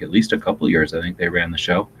 I think, at least a couple of years, I think they ran the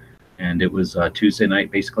show. And it was Tuesday night,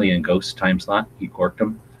 basically in Ghost time slot. He corked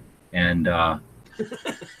them. And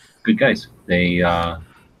good guys. They would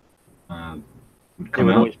come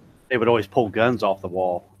out. They would always pull guns off the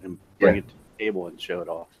wall and bring it to the table and show it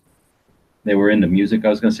off. They were into music. I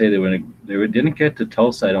was going to say they didn't get to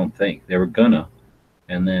Tulsa, I don't think. They were gonna.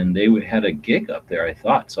 And then they had a gig up there, I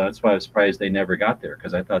thought. So that's why I was surprised they never got there,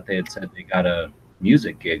 because I thought they had said they got a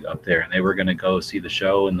music gig up there and they were going to go see the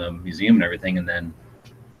show in the museum and everything, and then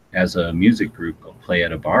as a music group go play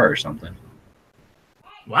at a bar or something.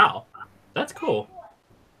 Wow, that's cool.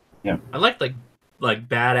 Yeah, I like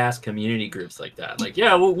badass community groups like that. Like,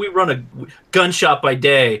 yeah, well, we run a gun shop by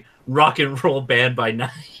day, rock and roll band by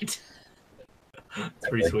night. It's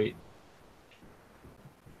pretty sweet.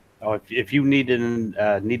 Oh, if you needed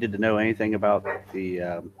to know anything about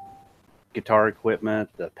the guitar equipment,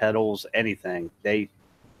 the pedals, anything, they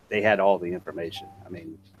had all the information. I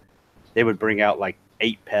mean, they would bring out like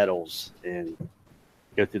 8 pedals and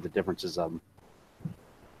go through the differences of them.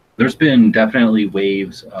 There's been definitely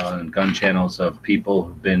waves on Gun Channels of people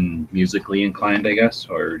who've been musically inclined, I guess,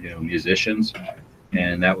 or musicians,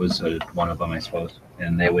 and that was one of them, I suppose.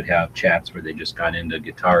 And they would have chats where they just got into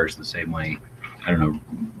guitars the same way. I don't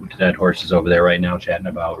know, Dead Horses over there right now chatting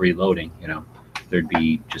about reloading. There'd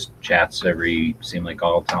be just chats seemed like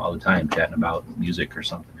all the time, chatting about music or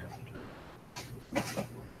something.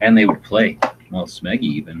 And they would play. Well, Smeggy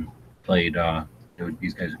even played.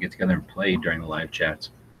 These guys would get together and play during the live chats.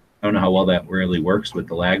 I don't know how well that really works with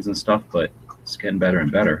the lags and stuff, but it's getting better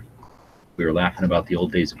and better. We were laughing about the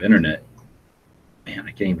old days of internet. Man,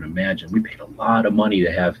 I can't even imagine. We paid a lot of money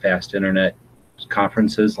to have fast internet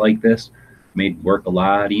conferences like this. Made work a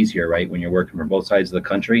lot easier, right, when you're working from both sides of the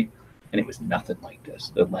country. And it was nothing like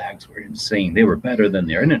this. The lags were insane. They were better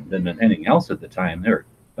than anything else at the time.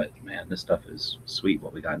 But man, this stuff is sweet.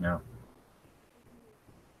 What we got now.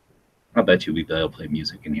 I'll bet you we'll be able to play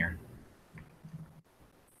music in here. I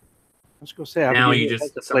was going to say, now you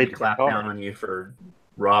just somebody clap down on you for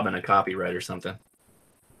robbing a copyright or something.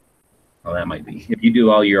 Well, that might be. If you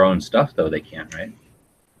do all your own stuff, though, they can't, right?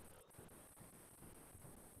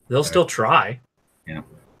 They'll still try. Yeah.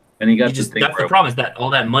 And that's the problem, is that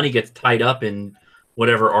all that money gets tied up in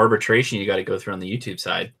whatever arbitration you got to go through on the YouTube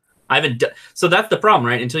side. So that's the problem,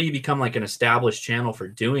 right? Until you become like an established channel for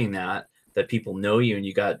doing that, that people know you and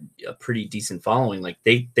you got a pretty decent following, like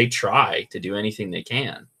they try to do anything they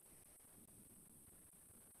can.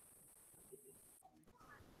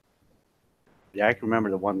 Yeah, I can remember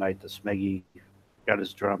the one night the Smeggy got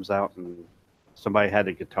his drums out and somebody had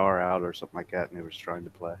a guitar out or something like that, and they was trying to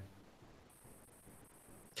play.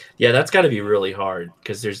 Yeah, that's got to be really hard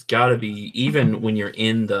because there's got to be, even when you're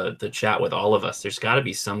in the chat with all of us, there's got to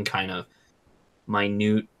be some kind of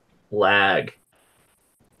minute lag.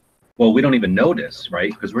 Well, we don't even notice,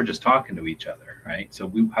 right? Because we're just talking to each other, right?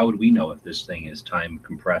 So how would we know if this thing is time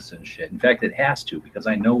compressed and shit? In fact, it has to, because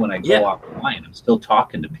I know when I go offline, I'm still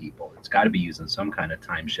talking to people. It's got to be using some kind of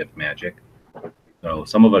time shift magic. So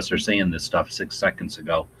some of us are saying this stuff 6 seconds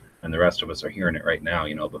ago, and the rest of us are hearing it right now,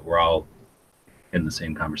 but we're all in the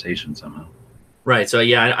same conversation somehow. Right. So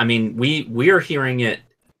yeah, I mean, we're hearing it.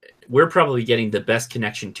 We're probably getting the best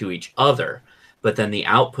connection to each other, but then the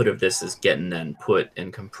output of this is getting then put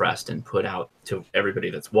and compressed and put out to everybody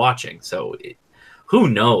that's watching. So who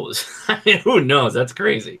knows? I mean, who knows? That's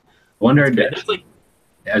crazy. Wondered,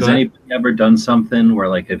 has anybody ever done something where,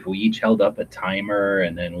 like, if we each held up a timer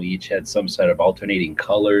and then we each had some set of alternating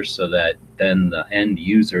colors so that then the end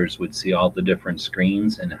users would see all the different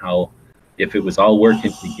screens, and how if it was all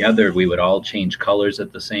working together, we would all change colors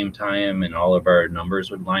at the same time and all of our numbers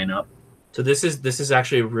would line up? So this is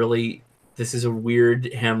actually really, this is a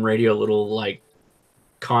weird ham radio little like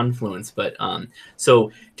confluence, but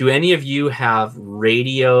so do any of you have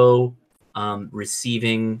radio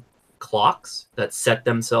receiving clocks that set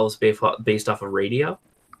themselves based off of radio?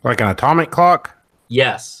 Like an atomic clock?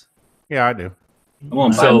 Yes. Yeah, I do. I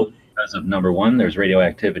won't buy one because of number one, there's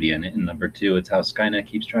radioactivity in it, and number two, it's how Skynet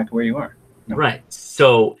keeps track of where you are. Right.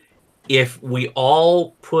 So if we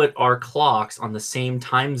all put our clocks on the same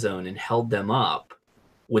time zone and held them up,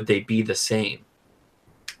 would they be the same?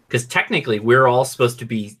 Because technically we're all supposed to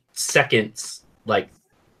be seconds, like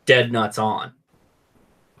dead nuts on.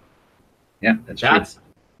 Yeah,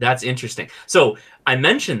 that's interesting. So I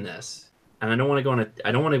mentioned this, and I don't want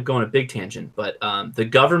to go on a big tangent, but the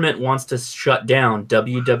government wants to shut down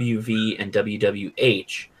WWV and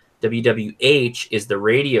WWH. WWH is the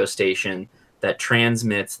radio station that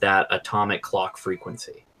transmits that atomic clock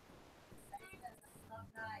frequency.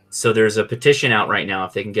 So there's a petition out right now.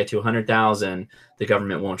 If they can get to 100,000, the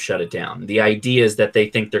government won't shut it down. The idea is that they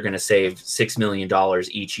think they're going to save $6 million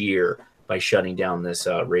each year by shutting down this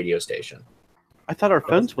radio station. I thought our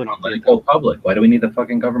phones went let it go public. Why do we need the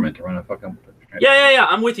fucking government to run a fucking? Yeah.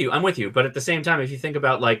 I'm with you. But at the same time, if you think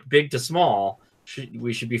about like big to small,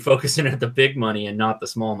 we should be focusing at the big money and not the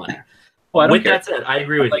small money. Well, with that said, I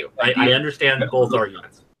agree with you. I understand both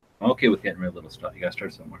arguments. I'm okay with getting rid of little stuff. You got to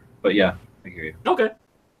start somewhere. But yeah, I hear you. Okay.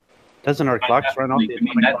 Doesn't our clocks run off?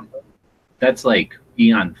 That's like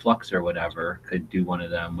Eon Flux or whatever could do one of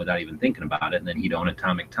them without even thinking about it, and then he'd own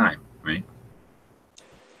atomic time, right?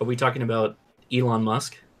 Are we talking about Elon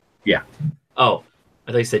Musk? Yeah. Oh,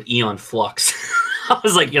 I thought you said Eon Flux. I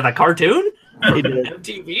was like, yeah, the cartoon?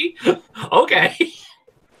 TV? Okay.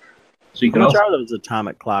 So you How much are those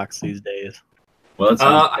atomic clocks these days? Well,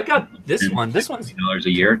 I got this one. This one's $50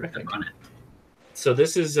 a year to run it. So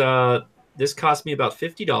this is this cost me about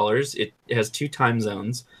 $50. It has 2 time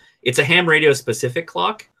zones. It's a ham radio specific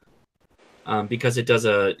clock because it does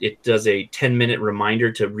a 10-minute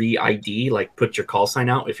reminder to re-ID, like put your call sign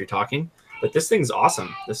out if you're talking. But this thing's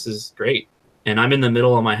awesome. This is great. And I'm in the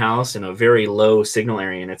middle of my house in a very low signal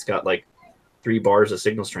area, and it's got like 3 bars of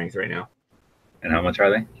signal strength right now. And how much are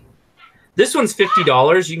they? This one's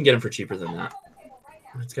 $50. You can get them for cheaper than that.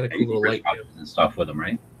 It's got a cool little light and stuff with them,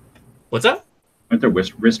 right? What's that? Aren't there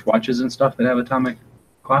wrist watches and stuff that have atomic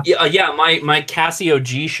clocks? Yeah. My Casio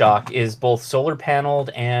G-Shock is both solar paneled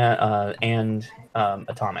and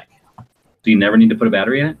atomic. So you never need to put a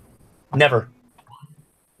battery in it? Never.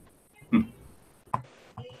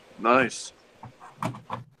 Nice.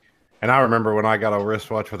 And I remember when I got a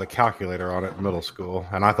wristwatch with a calculator on it in middle school,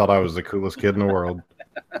 and I thought I was the coolest kid in the world.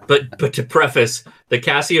 But to preface, the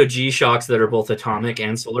Casio G-Shocks that are both atomic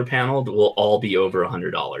and solar paneled will all be over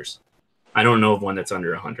 $100. I don't know of one that's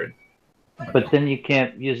under 100. But then you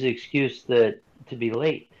can't use the excuse to be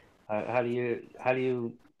late. How do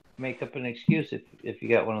you make up an excuse if you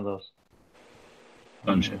got one of those?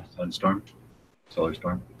 Sunstorm, solar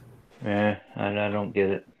storm. Yeah, I don't get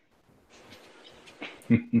it.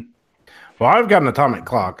 Well, I've got an atomic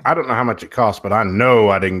clock. I don't know how much it costs, but I know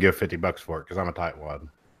I didn't give $50 for it because I'm a tightwad.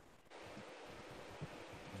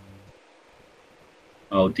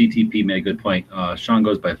 Oh, DTP made a good point. Sean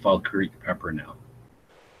goes by Fall Creek Pepper now.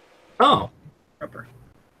 Oh. Pepper.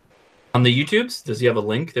 On the YouTubes? Does he have a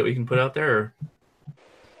link that we can put out there? Or?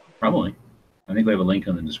 Probably. I think we have a link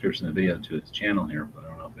in the description of the video to his channel here, but I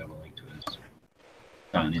don't know if we have a link to his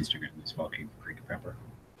on Instagram. It's Fall Creek Prepper.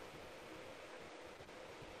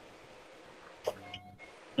 All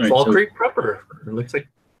right, Fall so- Creek Prepper. It looks like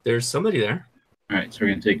there's somebody there. All right, so we're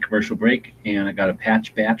going to take a commercial break, and I got a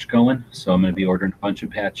patch batch going. So I'm going to be ordering a bunch of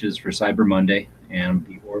patches for Cyber Monday, and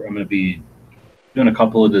I'm going to be doing a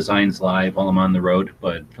couple of designs live while I'm on the road.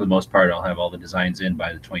 But for the most part, I'll have all the designs in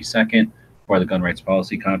by the 22nd for the Gun Rights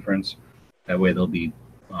Policy Conference. That way, they'll be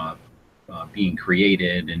being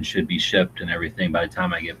created and should be shipped and everything by the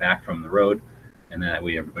time I get back from the road. And that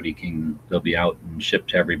way, they'll be out and shipped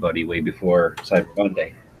to everybody way before Cyber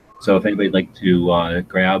Monday. So if anybody'd like to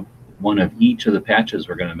grab one of each of the patches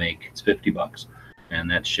we're going to make, it's $50, and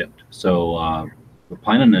that's shipped. So we're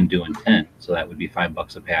planning on doing 10, so that would be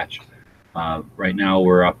 $5 a patch. Right now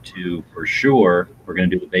we're up to, for sure, we're going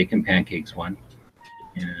to do the bacon pancakes one,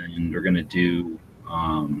 and we're going to do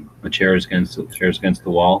the chairs against the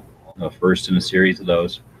wall, the first in a series of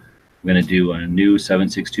those. We're going to do a new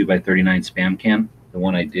 7.62 by 39 spam can. The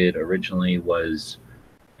one I did originally was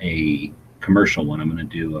a commercial one. I'm going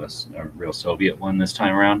to do a real Soviet one this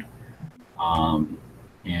time around.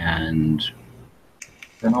 And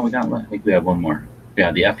then all we got left, I think we have one more.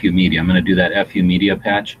 Yeah, the FU Media. I'm going to do that FU Media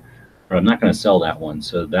patch, but I'm not going to sell that one.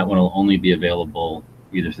 So that one will only be available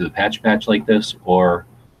either through the patch like this, or,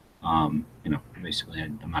 basically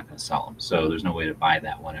I'm not going to sell them. So there's no way to buy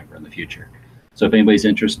that one ever in the future. So if anybody's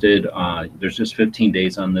interested, there's just 15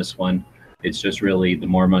 days on this one. It's just really the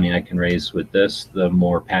more money I can raise with this, the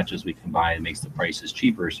more patches we can buy. It makes the prices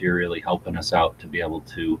cheaper. So you're really helping us out to be able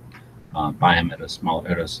to buy them at a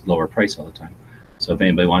lower price all the time. So if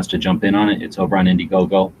anybody wants to jump in on it, it's over on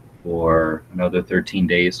Indiegogo for another 13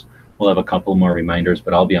 days. We'll have a couple more reminders,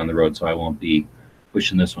 but I'll be on the road, so I won't be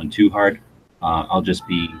pushing this one too hard. I'll just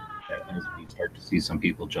be, as we start to see some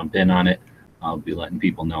people jump in on it, I'll be letting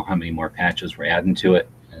people know how many more patches we're adding to it,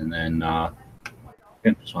 and then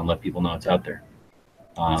just want to let people know it's out there.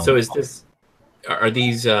 So are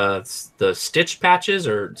these the stitch patches,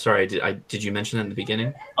 or sorry, did you mention that in the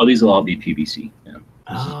beginning? Oh, these will all be PVC. Yeah.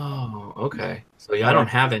 Oh, okay. So yeah, I don't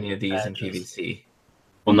have any of these in PVC.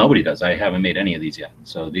 Well, nobody does. I haven't made any of these yet.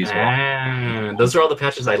 So these are those are all the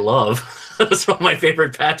patches I love. Those are all my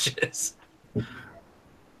favorite patches.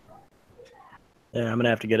 Yeah, I'm gonna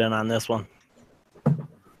have to get in on this one.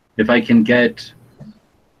 If I can get, I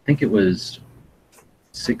think it was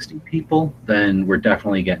 60 people, then we're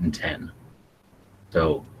definitely getting 10.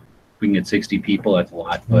 So if we can get 60 people, that's a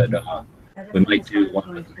lot, but we might do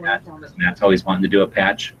one with Matt. Matt's always wanting to do a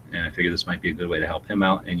patch, and I figure this might be a good way to help him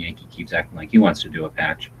out, and Yankee keeps acting like he wants to do a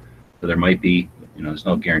patch. So there might be, there's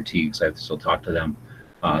no guarantee because I have to still talk to them,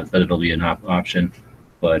 but it'll be an option.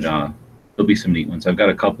 But there'll be some neat ones. I've got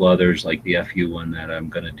a couple others, like the FU one that I'm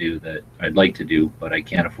going to do that I'd like to do, but I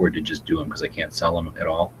can't afford to just do them because I can't sell them at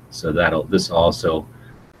all. So this will also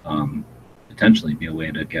potentially be a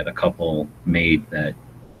way to get a couple made that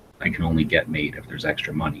I can only get made if there's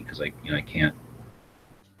extra money, because I can't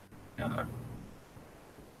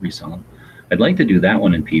resell them. I'd like to do that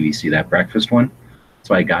one in PVC, that breakfast one.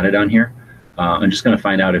 So I got it on here. I'm just going to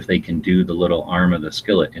find out if they can do the little arm of the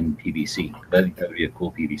skillet in PVC. I think that would be a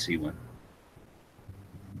cool PVC one.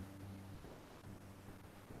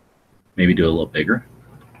 Maybe do a little bigger.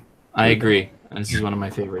 I agree. This is one of my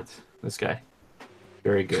favorites. This guy,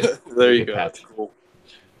 very good. There you go. That's cool.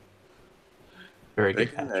 Very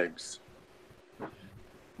good. Bacon eggs.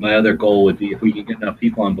 My other goal would be, if we can get enough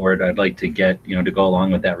people on board, I'd like to get, to go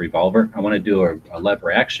along with that revolver. I want to do a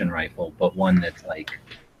lever action rifle, but one that's like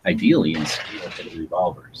ideally in scale to the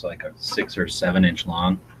revolver. So like a 6 or 7 inch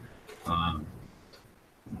long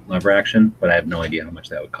lever action, but I have no idea how much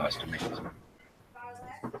that would cost to make. So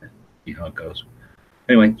see how it goes.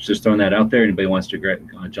 Anyway, just throwing that out there. Anybody wants to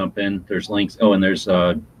jump in, there's links. Oh, and there's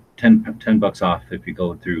 $10 off if you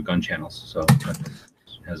go through Gun Channels. So it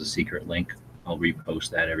has a secret link. I'll repost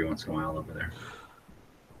that every once in a while over there.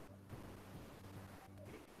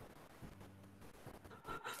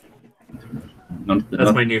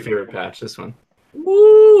 That's my new favorite patch, this one.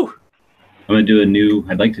 Woo! I'm going to do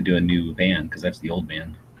I'd like to do a new van, because that's the old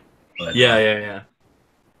van. But, yeah.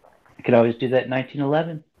 You could always do that in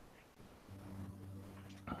 1911.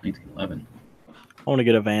 1911. I want to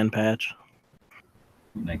get a van patch.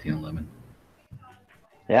 1911.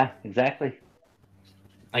 Yeah, exactly.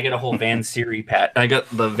 I get a whole Van series patch. I got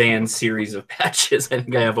the Van series of patches. I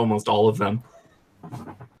think I have almost all of them.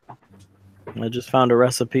 I just found a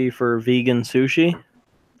recipe for vegan sushi.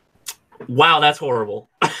 Wow, that's horrible.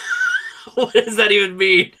 What does that even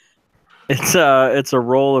mean? It's a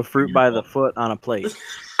roll of fruit by the foot on a plate.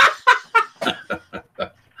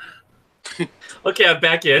 Okay, I'm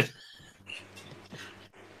back in.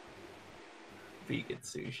 Vegan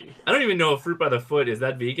sushi. I don't even know if fruit by the foot is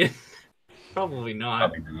that vegan. Probably not.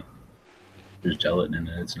 Probably not. There's gelatin in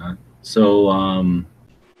it. It's not. So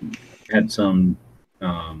had some.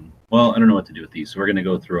 Well, I don't know what to do with these, so we're gonna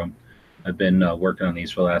go through them. I've been working on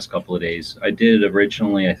these for the last couple of days. I did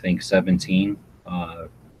originally, I think, 17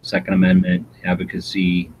 Second Amendment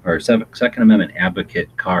advocacy or Second Amendment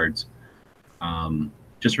advocate cards,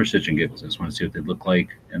 just for shits and giggles. I just want to see what they look like,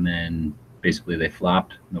 and then basically they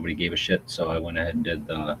flopped. Nobody gave a shit, so I went ahead and did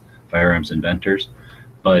the firearms inventors.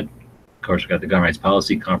 But of course, we got the gun rights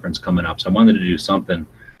policy conference coming up, so I wanted to do something.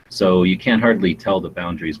 So you can't hardly tell the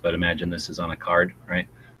boundaries, but imagine this is on a card, right?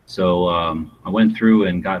 So I went through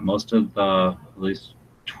and got most of at least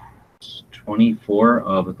 24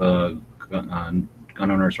 of the gun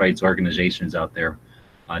owners' rights organizations out there.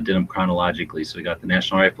 Did them chronologically. So we got the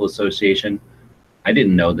National Rifle Association. I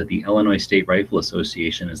didn't know that the Illinois State Rifle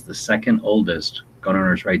Association is the second oldest gun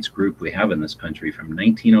owners' rights group we have in this country, from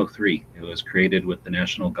 1903. It was created with the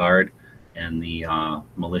National Guard and the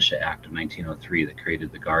Militia Act of 1903 that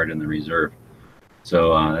created the Guard and the Reserve.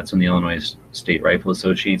 So that's when the Illinois State Rifle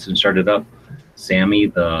Association started up. SAMI,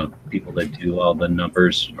 the people that do all the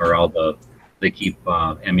numbers, or they keep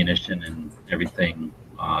ammunition and everything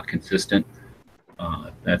consistent.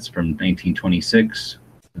 That's from 1926,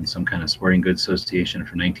 and some kind of sporting goods association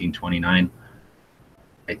from 1929.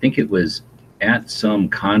 I think it was at some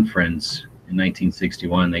conference in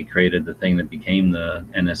 1961 they created the thing that became the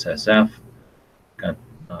NSSF. Got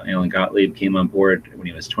Alan Gottlieb came on board when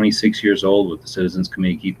he was 26 years old with the Citizens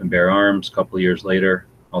Committee Keep and Bear Arms. A couple of years later,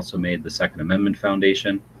 also made the Second Amendment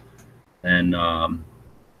Foundation. Then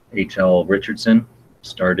H.L. Richardson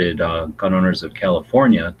started Gun Owners of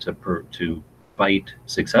California to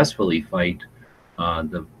successfully fight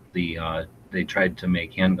they tried to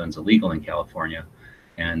make handguns illegal in California.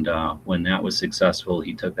 And when that was successful,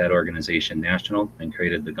 he took that organization national and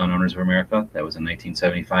created the Gun Owners of America. That was in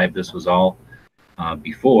 1975. This was all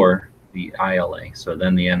before the ILA. So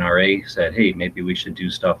then the NRA said, hey, maybe we should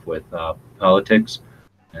do stuff with politics,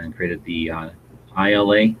 and created the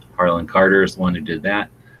ILA. Harlan Carter is the one who did that.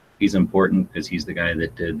 He's important because he's the guy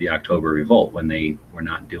that did the October Revolt when they were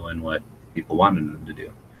not doing what people wanted them to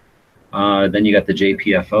do. Then you got the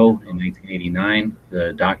JPFO in 1989,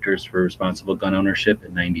 the Doctors for Responsible Gun Ownership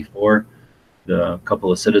in 94, the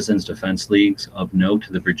couple of Citizens Defense Leagues of note.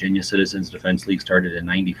 The Virginia Citizens Defense League started in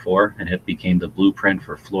 94, and it became the blueprint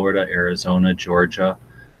for Florida, Arizona, Georgia,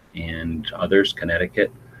 and others,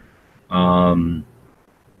 Connecticut.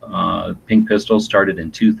 Pink Pistol started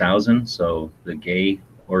in 2000, so the gay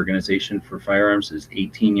organization for firearms is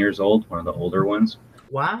 18 years old, one of the older ones.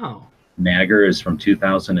 Wow. NAGR is from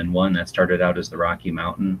 2001. That started out as the Rocky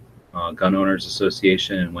Mountain Gun Owners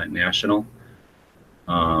Association and went national.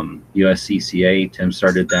 USCCA, Tim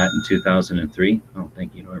started that in 2003. I don't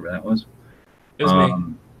think you know where that was. It was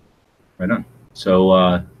me. Right on. So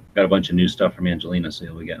got a bunch of new stuff from Angelina, so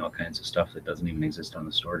you'll be getting all kinds of stuff that doesn't even exist on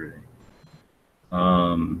the store today.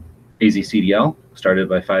 AZCDL, started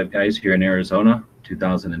by 5 guys here in Arizona,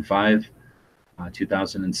 2005.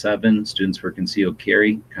 2007, Students for Concealed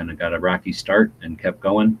Carry kind of got a rocky start and kept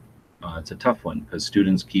going. It's a tough one because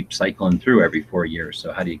students keep cycling through every 4 years.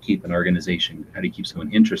 So how do you keep an organization, how do you keep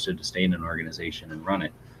someone interested to stay in an organization and run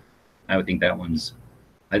it? I would think that one's,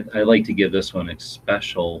 I like to give this one a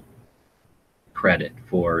special credit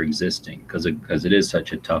for existing because it is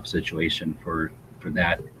such a tough situation for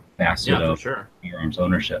that facet of firearms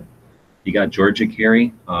ownership. You got Georgia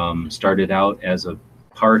Carry, started out as a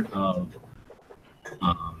part of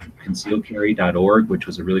concealcarry.org, which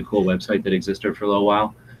was a really cool website that existed for a little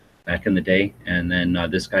while back in the day. And then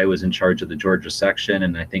this guy was in charge of the Georgia section.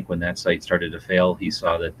 And I think when that site started to fail, he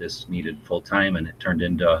saw that this needed full time, and it turned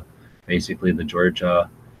into basically the Georgia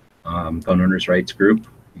Gun Owners' Rights Group.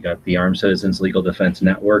 You got the Armed Citizens Legal Defense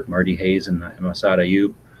Network. Marty Hayes and Masad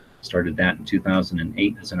Ayub started that in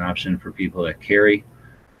 2008 as an option for people that carry.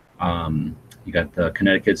 You got the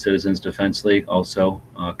Connecticut Citizens Defense League, also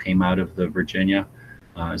came out of the Virginia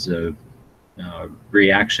as a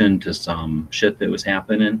reaction to some shit that was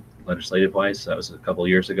happening legislative-wise. So that was a couple of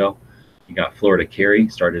years ago. You got Florida Carry,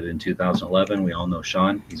 started in 2011. We all know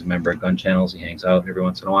Sean. He's a member of Gun Channels. He hangs out every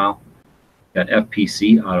once in a while. You got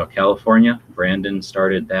FPC out of California. Brandon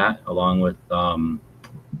started that along with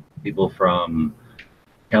people from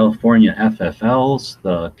California FFLs,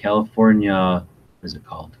 the California, what is it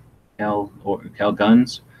called? Cal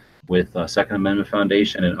Guns with Second Amendment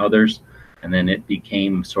Foundation and others. And then it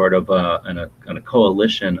became sort of a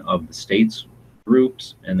coalition of the states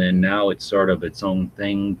groups. And then now it's sort of its own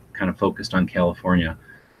thing, kind of focused on California.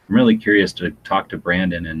 I'm really curious to talk to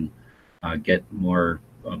Brandon and get more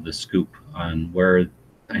of the scoop on where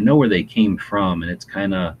I know where they came from, and it's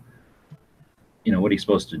kind of, you know, what are you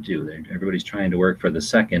supposed to do? Everybody's trying to work for the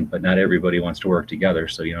second, but not everybody wants to work together.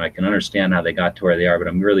 So, you know, I can understand how they got to where they are, but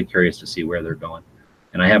I'm really curious to see where they're going.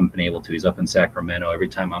 And I haven't been able to. He's up in Sacramento. Every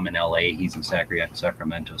time I'm in LA, he's in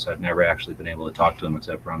Sacramento. So I've never actually been able to talk to him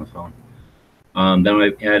except for on the phone. Then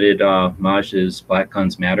I added Maj's Black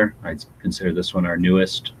Guns Matter. I'd consider this one our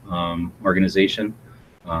newest organization.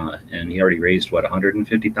 And he already raised, what,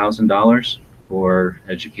 $150,000 for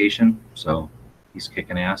education. So he's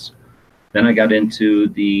kicking ass. Then I got into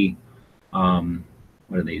the,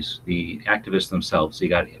 what are these? The activists themselves. So you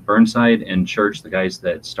got Burnside and Church, the guys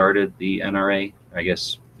that started the NRA. I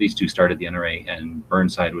guess these two started the NRA, and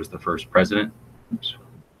Burnside was the first president. Oops.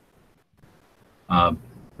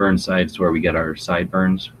 Burnside's where we get our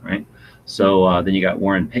sideburns, right? So then you got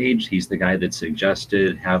Warren Page. He's the guy that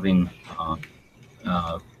suggested having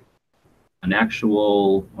an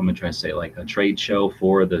actual, I'm going to try to say, like a trade show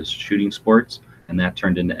for the shooting sports, and that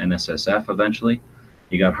turned into NSSF eventually.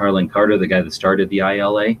 You got Harlan Carter, the guy that started the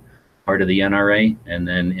ILA, part of the NRA, and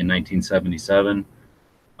then in 1977,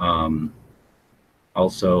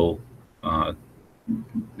 also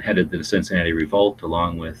headed the Cincinnati Revolt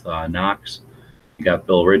along with Knox. You got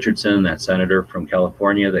Bill Richardson, that senator from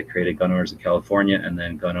California that created Gun Owners of California and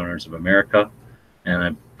then Gun Owners of America. And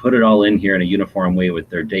I put it all in here in a uniform way with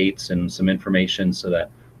their dates and some information so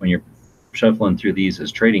that when you're shuffling through these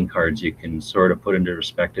as trading cards, you can sort of put into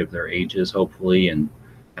perspective their ages, hopefully. And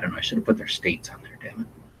I don't know, I should have put their states on there, damn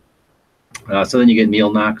it. So then you get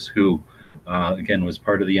Neil Knox, who, again, was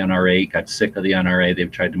part of the NRA, got sick of the NRA.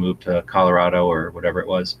 They've tried to move to Colorado or whatever it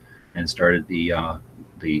was and started the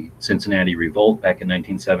Cincinnati Revolt back in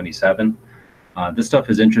 1977. This stuff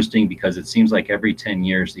is interesting because it seems like every 10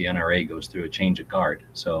 years the NRA goes through a change of guard.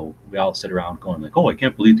 So we all sit around going like, oh, I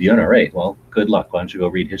can't believe the NRA. Well, good luck. Why don't you go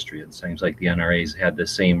read history? It seems like the NRA's had the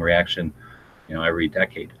same reaction, you know, every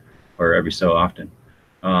decade or every so often.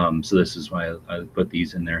 So this is why I put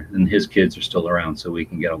these in there. And his kids are still around, so we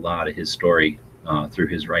can get a lot of his story through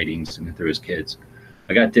his writings and through his kids.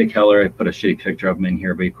 I got Dick Heller. I put a shitty picture of him in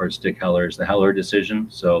here, but of course Dick Heller is the Heller decision.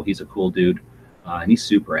 So he's a cool dude, and he's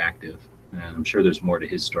super active. And I'm sure there's more to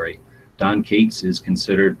his story. Don Cates is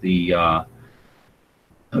considered the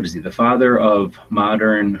the father of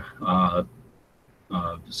modern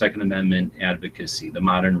Second Amendment advocacy, the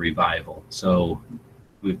modern revival. So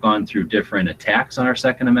we've gone through different attacks on our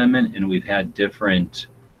Second Amendment, and we've had different,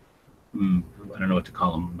 I don't know what to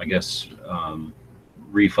call them, I guess,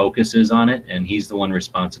 refocuses on it. And he's the one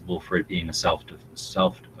responsible for it being a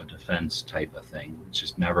self-defense type of thing. It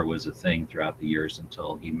just never was a thing throughout the years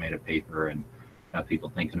until he made a paper and got people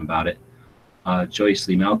thinking about it. Joyce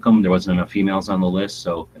Lee Malcolm, there wasn't enough females on the list,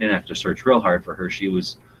 so I didn't have to search real hard for her. She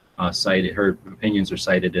was cited, her opinions are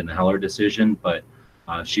cited in the Heller decision, but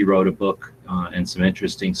she wrote a book and some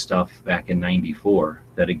interesting stuff back in '94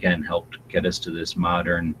 that again helped get us to this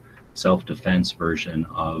modern self-defense version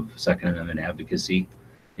of Second Amendment advocacy.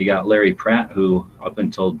 You got Larry Pratt, who up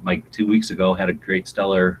until like 2 weeks ago had a great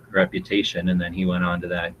stellar reputation, and then he went on to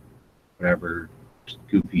that whatever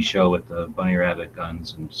goofy show with the bunny rabbit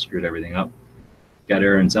guns and screwed everything up. You got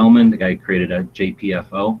Aaron Zellman, the guy who created a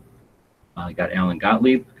JPFO. You got Alan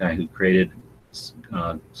Gottlieb, the guy who created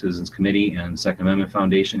Citizens Committee and Second Amendment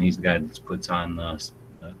Foundation. He's the guy that puts on the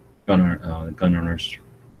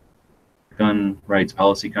gun rights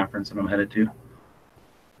policy conference that I'm headed to.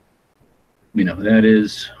 You know, that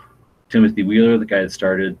is Timothy Wheeler, the guy that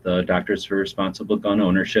started the Doctors for Responsible Gun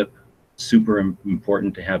Ownership. Super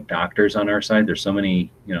important to have doctors on our side. There's so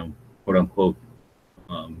many, you know, quote unquote,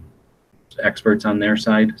 experts on their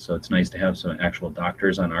side. So it's nice to have some actual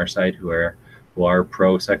doctors on our side who are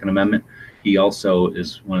pro Second Amendment. He also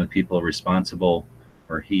is one of the people responsible,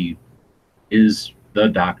 or he is the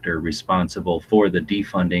doctor responsible for the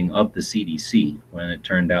defunding of the CDC when it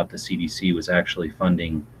turned out the CDC was actually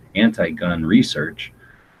funding anti-gun research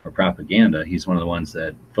or propaganda. He's one of the ones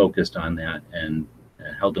that focused on that and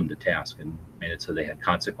held them to task and made it so they had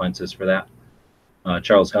consequences for that.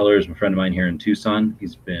 Charles Heller is a friend of mine here in Tucson.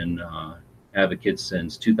 He's been advocate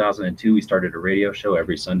since 2002. We started a radio show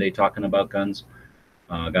every Sunday talking about guns.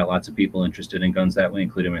 Got lots of people interested in guns that way,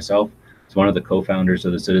 including myself. He's one of the co-founders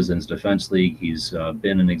of the Citizens Defense League. He's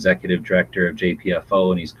been an executive director of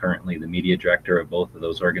JPFO, and he's currently the media director of both of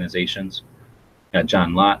those organizations. Got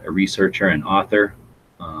John Lott, a researcher and author.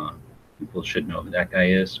 People should know who that guy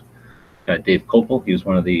is. Got Dave Kopel. He was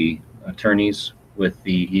one of the attorneys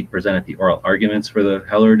he presented the oral arguments for the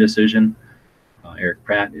Heller decision. Eric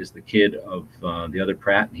Pratt is the kid of the other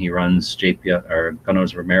Pratt, and he runs JP or Gun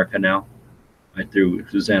Owners of America now. I threw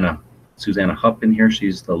Susanna Hupp in here.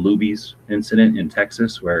 She's the Luby's incident in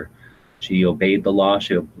Texas where she obeyed the law.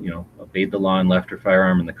 She obeyed the law and left her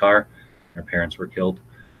firearm in the car. Her parents were killed.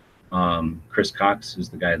 Chris Cox is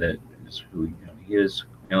the guy that is who he is.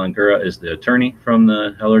 Alan Gura is the attorney from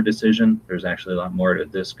the Heller decision. There's actually a lot more to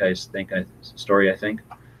this guy's story, I think.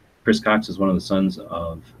 Chris Cox is one of the sons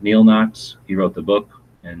of Neil Knox. He wrote the book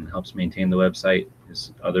and helps maintain the website.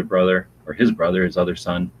 His other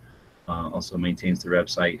son, also maintains the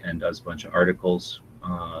website and does a bunch of articles.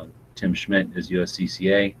 Tim Schmidt is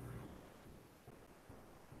USCCA.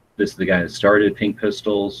 This is the guy that started Pink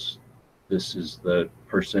Pistols. This is the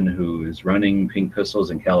person who is running Pink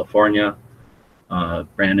Pistols in California.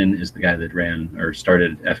 Brandon is the guy that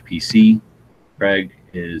started FPC. Craig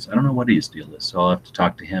is, I don't know what his deal is, so I'll have to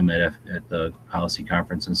talk to him at the policy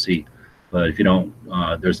conference and see. But if you don't,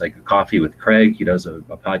 there's like a coffee with Craig. He does a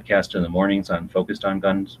podcast in the mornings focused on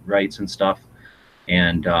gun rights and stuff.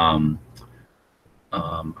 And I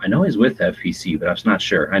know he's with FPC, but I'm not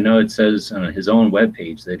sure. I know it says on his own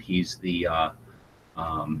webpage that he's the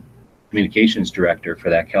communications director for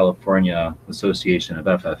that California Association of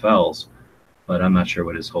FFLs, but I'm not sure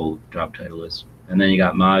what his whole job title is. And then you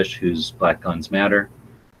got Maj, who's Black Guns Matter,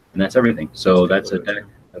 and that's everything. So that's a deck.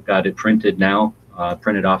 I've got it printed now.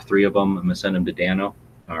 Printed off 3 of them. I'm gonna send them to Dano.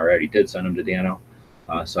 I already did send them to Dano,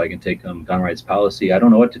 so I can take them gun rights policy. I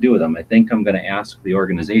don't know what to do with them. I think I'm gonna ask the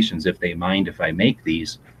organizations if they mind if I make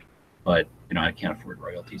these, but I can't afford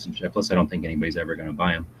royalties and shit. Plus, I don't think anybody's ever gonna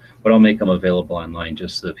buy them. But I'll make them available online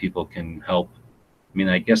just so that people can help. I mean,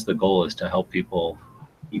 I guess the goal is to help people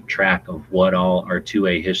keep track of what all our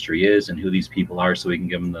 2A history is and who these people are, so we can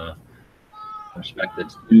give them the respect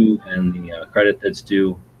that's due and the credit that's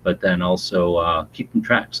due, but then also keep them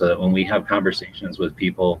track so that when we have conversations with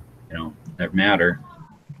people, that matter,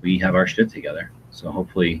 we have our shit together. So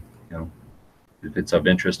hopefully, if it's of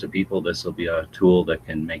interest to people, this will be a tool that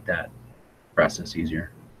can make that process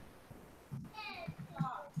easier.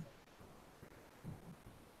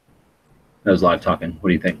 That was a lot of talking. What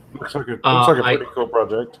do you think? Looks like a pretty cool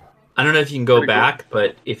project. I don't know if you can go back,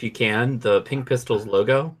 but if you can, the Pink Pistols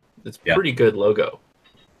logo, it's a pretty good logo.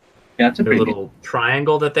 Yeah, it's a pretty little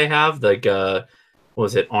triangle that they have. Like, what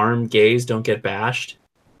was it? Arm, gaze, don't get bashed.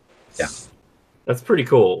 Yeah, that's pretty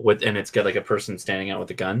cool. And it's got like a person standing out with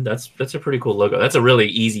a gun. That's a pretty cool logo. That's a really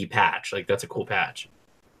easy patch. Like, that's a cool patch.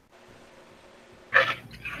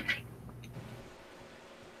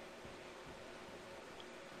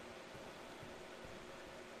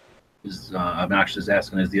 Obnoxious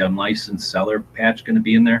asking, is the unlicensed seller patch going to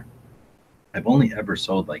be in there? I've only ever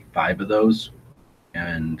sold like 5 of those,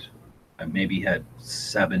 and I maybe had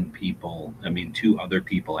 2 other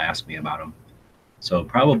people ask me about them. So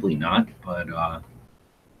probably not, but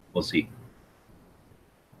we'll see.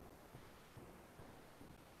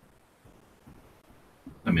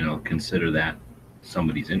 I mean, I'll consider that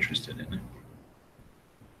somebody's interested in it.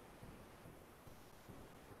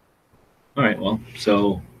 All right, well,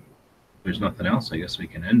 so there's nothing else. I guess we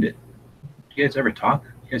can end it. Do you guys ever talk?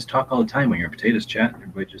 You guys talk all the time when you're potatoes chat.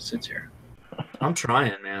 Everybody just sits here. I'm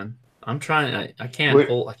trying, man. I'm trying. I can't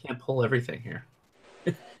pull everything here.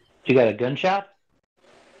 You got a gunshot?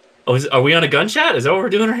 Oh, are we on a gun chat? Is that what we're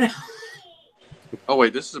doing right now? Oh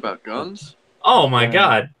wait, this is about guns? Oh my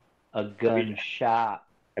god. A gun shop.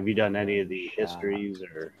 Have you done any of the histories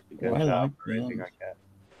or the gun shop or anything like that?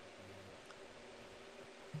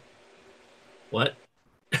 What?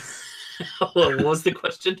 What was the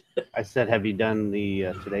question? I said, have you done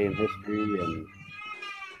the Today in History and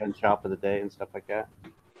gun shop of the day and stuff like that?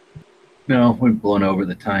 No, we've blown over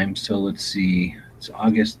the time. So let's see. It's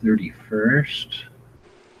August 31st.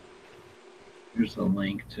 Here's the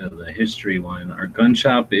link to the history one. Our gun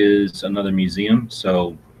shop is another museum.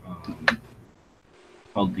 So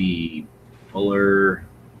called the Fuller,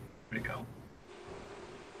 where'd it go?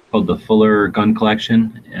 Called the Fuller Gun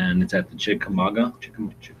Collection, and it's at the Chickamauga.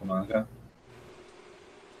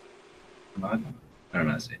 I don't know how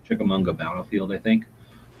to say it. Chickamauga Battlefield, I think.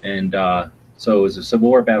 And so it was a Civil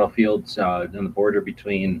War battlefield on the border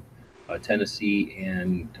between Tennessee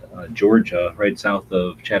and Georgia, right south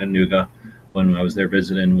of Chattanooga. When I was there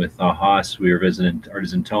visiting with Haas, we were visiting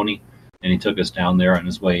Artisan Tony, and he took us down there on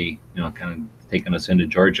his way, kind of taking us into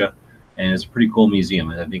Georgia. And it's a pretty cool museum.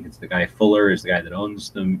 I think it's the guy Fuller is the guy that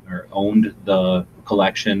owned the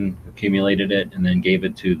collection, accumulated it, and then gave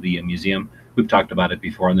it to the museum. We've talked about it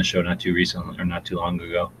before on the show, not too long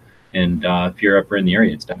ago. And if you're up in the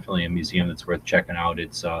area, it's definitely a museum that's worth checking out.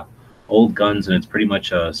 It's old guns, and it's pretty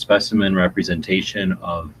much a specimen representation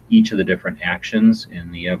of each of the different actions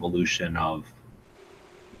in the evolution of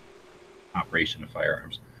operation of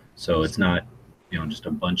firearms. So it's not, just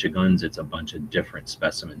a bunch of guns. It's a bunch of different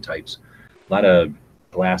specimen types. A lot of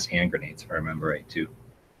glass hand grenades, if I remember right, too.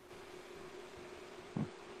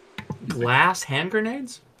 Glass hand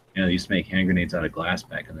grenades? Yeah, they used to make hand grenades out of glass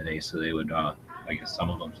back in the day, so they would, I guess some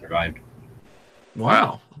of them survived.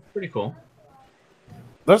 Wow. Pretty cool.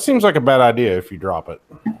 That seems like a bad idea if you drop it.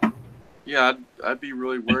 Yeah, I'd be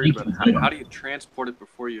really worried about how do you transport it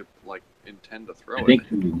before you intend to throw it? I think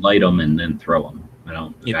you light them and then throw them.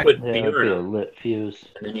 You put Yeah, beer in a it, lit fuse.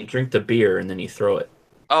 and then you drink the beer, and then you throw it.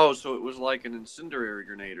 Oh, so it was like an incendiary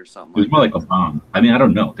grenade or something. It was more like a bomb. I mean, I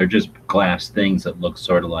don't know. They're just glass things that look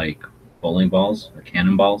sort of like bowling balls or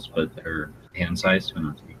cannonballs, but they're hand-sized.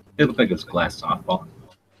 They look like it's glass softball,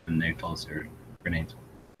 and they told us they're grenades.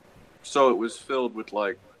 So it was filled with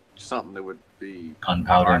something that would be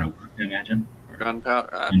Gunpowder in a wick, I imagine. Or gunpowder.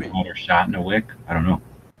 gunpowder shot in a wick. I don't know.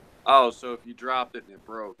 Oh, so if you dropped it and it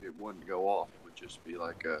broke, it wouldn't go off. It would just be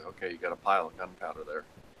like, okay, you got a pile of gunpowder there.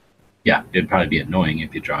 Yeah, it'd probably be annoying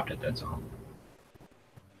if you dropped it, that's all.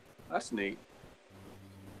 That's neat.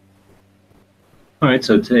 All right,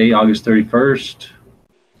 so today, August 31st.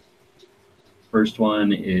 First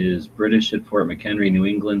one is British at Fort McHenry, New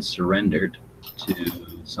England, surrendered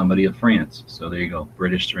to somebody of France. So there you go.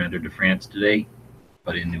 British surrendered to France today,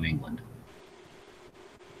 but in New England.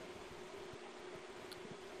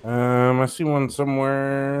 I see one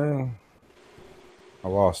somewhere. I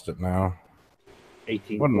lost it now.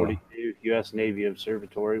 1842 U.S. Navy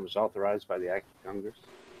Observatory was authorized by the Act of Congress.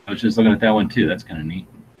 I was just looking at that one too. That's kind of neat.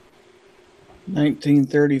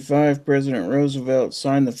 1935, President Roosevelt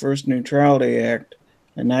signed the first Neutrality Act,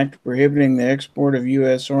 an act prohibiting the export of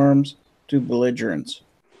U.S. arms to belligerents.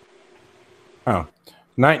 Oh.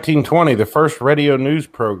 1920, the first radio news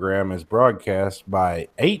program is broadcast by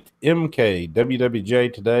 8MK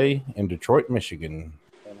WWJ Today in Detroit, Michigan.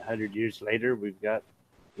 And 100 years later, we've got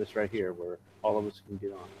this right here where all of us can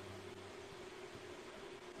get on.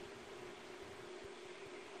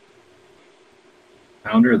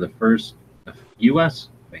 Founder of the first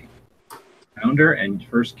founder and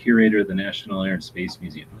first curator of the National Air and Space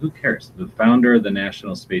Museum. Who cares? The founder of the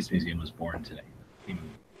National Space Museum was born today.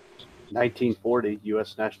 1940,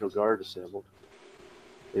 U.S. National Guard assembled.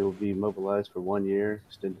 They will be mobilized for 1 year,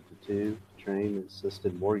 extended to 2, to train and assist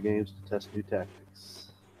in war games to test new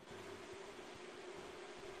tactics.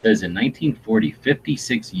 It says in 1940,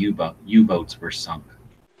 56 U-boats were sunk.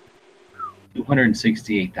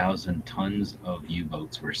 268,000 tons of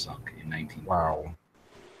U-boats were sunk in 1940. Wow.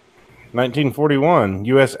 1941,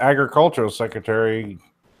 U.S. Agricultural Secretary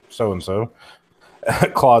so-and-so,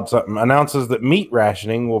 Claude something, announces that meat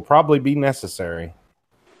rationing will probably be necessary.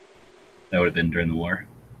 That would have been during the war?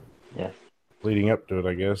 Yes. Leading up to it,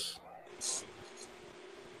 I guess.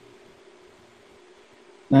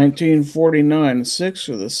 1949, 6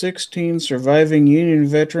 of the 16 surviving Union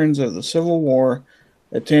veterans of the Civil War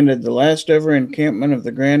attended the last ever encampment of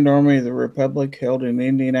the Grand Army of the Republic held in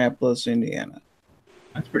Indianapolis, Indiana.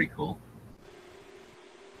 That's pretty cool.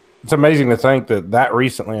 It's amazing to think that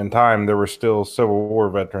recently in time there were still Civil War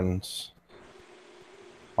veterans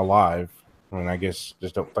alive. I mean, I guess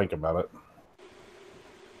just don't think about it.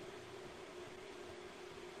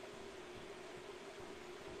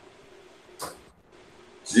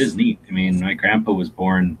 It is neat. I mean, my grandpa was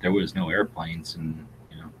born, there was no airplanes, and,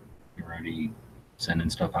 we were already sending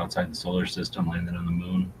stuff outside the solar system, landing on the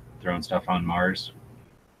moon, throwing stuff on Mars.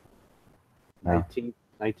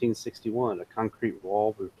 1961, a concrete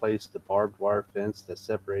wall replaced the barbed wire fence that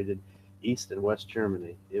separated East and West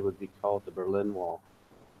Germany. It would be called the Berlin Wall.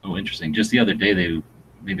 Oh, interesting. Just the other day,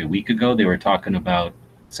 maybe a week ago, they were talking about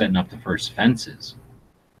setting up the first fences.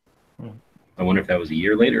 I wonder if that was a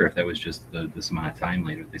year later, or if that was just this amount of time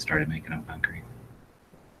later they started making up concrete.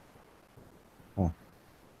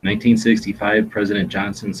 1965, President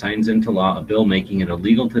Johnson signs into law a bill making it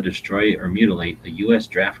illegal to destroy or mutilate a U.S.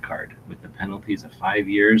 draft card with the penalties of 5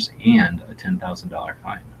 years and a $10,000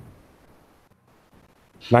 fine.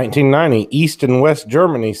 1990, East and West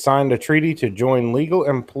Germany signed a treaty to join legal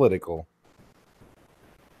and political.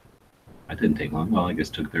 That didn't take long. Well, I guess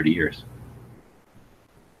it took 30 years.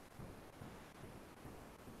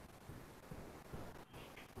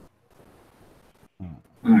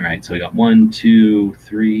 All right, so we got 1, 2,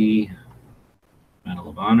 3 Medal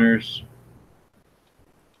of Honors,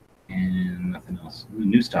 and nothing else.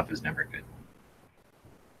 New stuff is never good.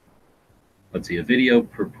 Let's see, a video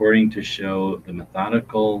purporting to show the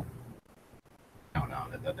methodical. No,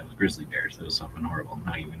 that was grizzly bears. That was something horrible.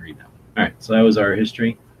 Not even read that one. All right, so that was our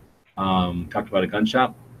history. Talked about a gun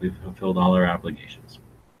shop. We've fulfilled all our obligations.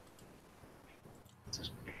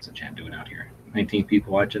 What's the chat doing out here? 19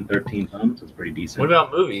 people watching, 13 thumbs. It's pretty decent. What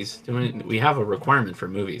about movies? We have a requirement for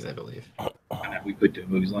movies, I believe. We quit doing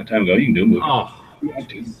movies a long time ago. You can do movies. Oh, Yeah,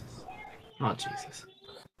 dude. oh Jesus.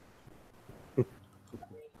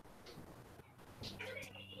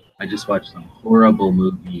 I just watched some horrible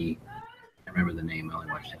movie. I remember the name. I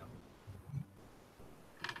only watched it.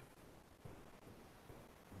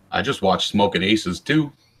 I just watched Smoking Aces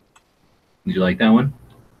too. Did you like that one?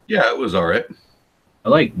 Yeah, it was all right. I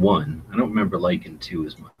liked 1. I don't remember liking 2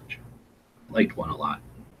 as much. I liked 1 a lot.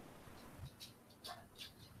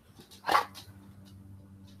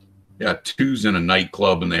 Yeah, 2's in a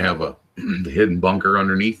nightclub and they have a the hidden bunker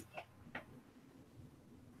underneath.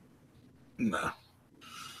 Nah.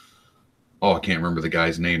 Oh, I can't remember the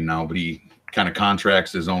guy's name now, but he kind of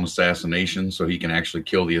contracts his own assassination so he can actually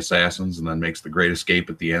kill the assassins and then makes the great escape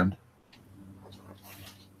at the end.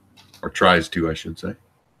 Or tries to, I should say.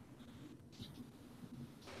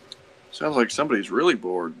 Sounds like somebody's really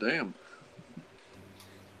bored. Damn.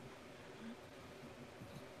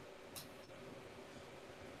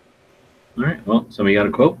 All right. Well, somebody got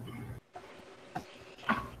a quote?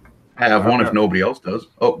 I have one if nobody else does.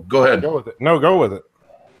 Oh, go ahead. Go with it. No, go with it.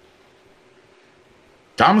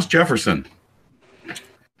 Thomas Jefferson.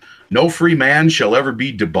 No free man shall ever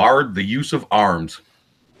be debarred the use of arms.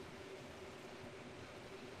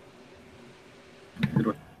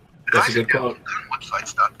 That's a good quote.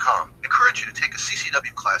 Gunwebsites.com encourage you to take a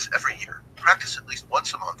CCW class every year, practice at least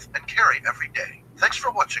once a month, and carry every day. Thanks for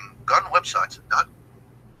watching Gunwebsites.com.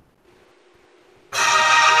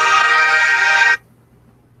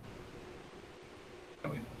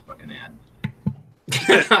 Fucking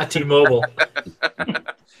ad. T-Mobile.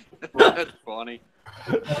 That's funny.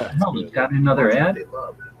 No, we got another ad.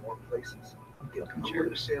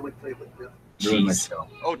 Ruined my show.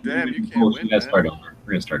 Oh, damn, you can't We're win, gonna start over.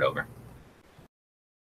 We're gonna start over.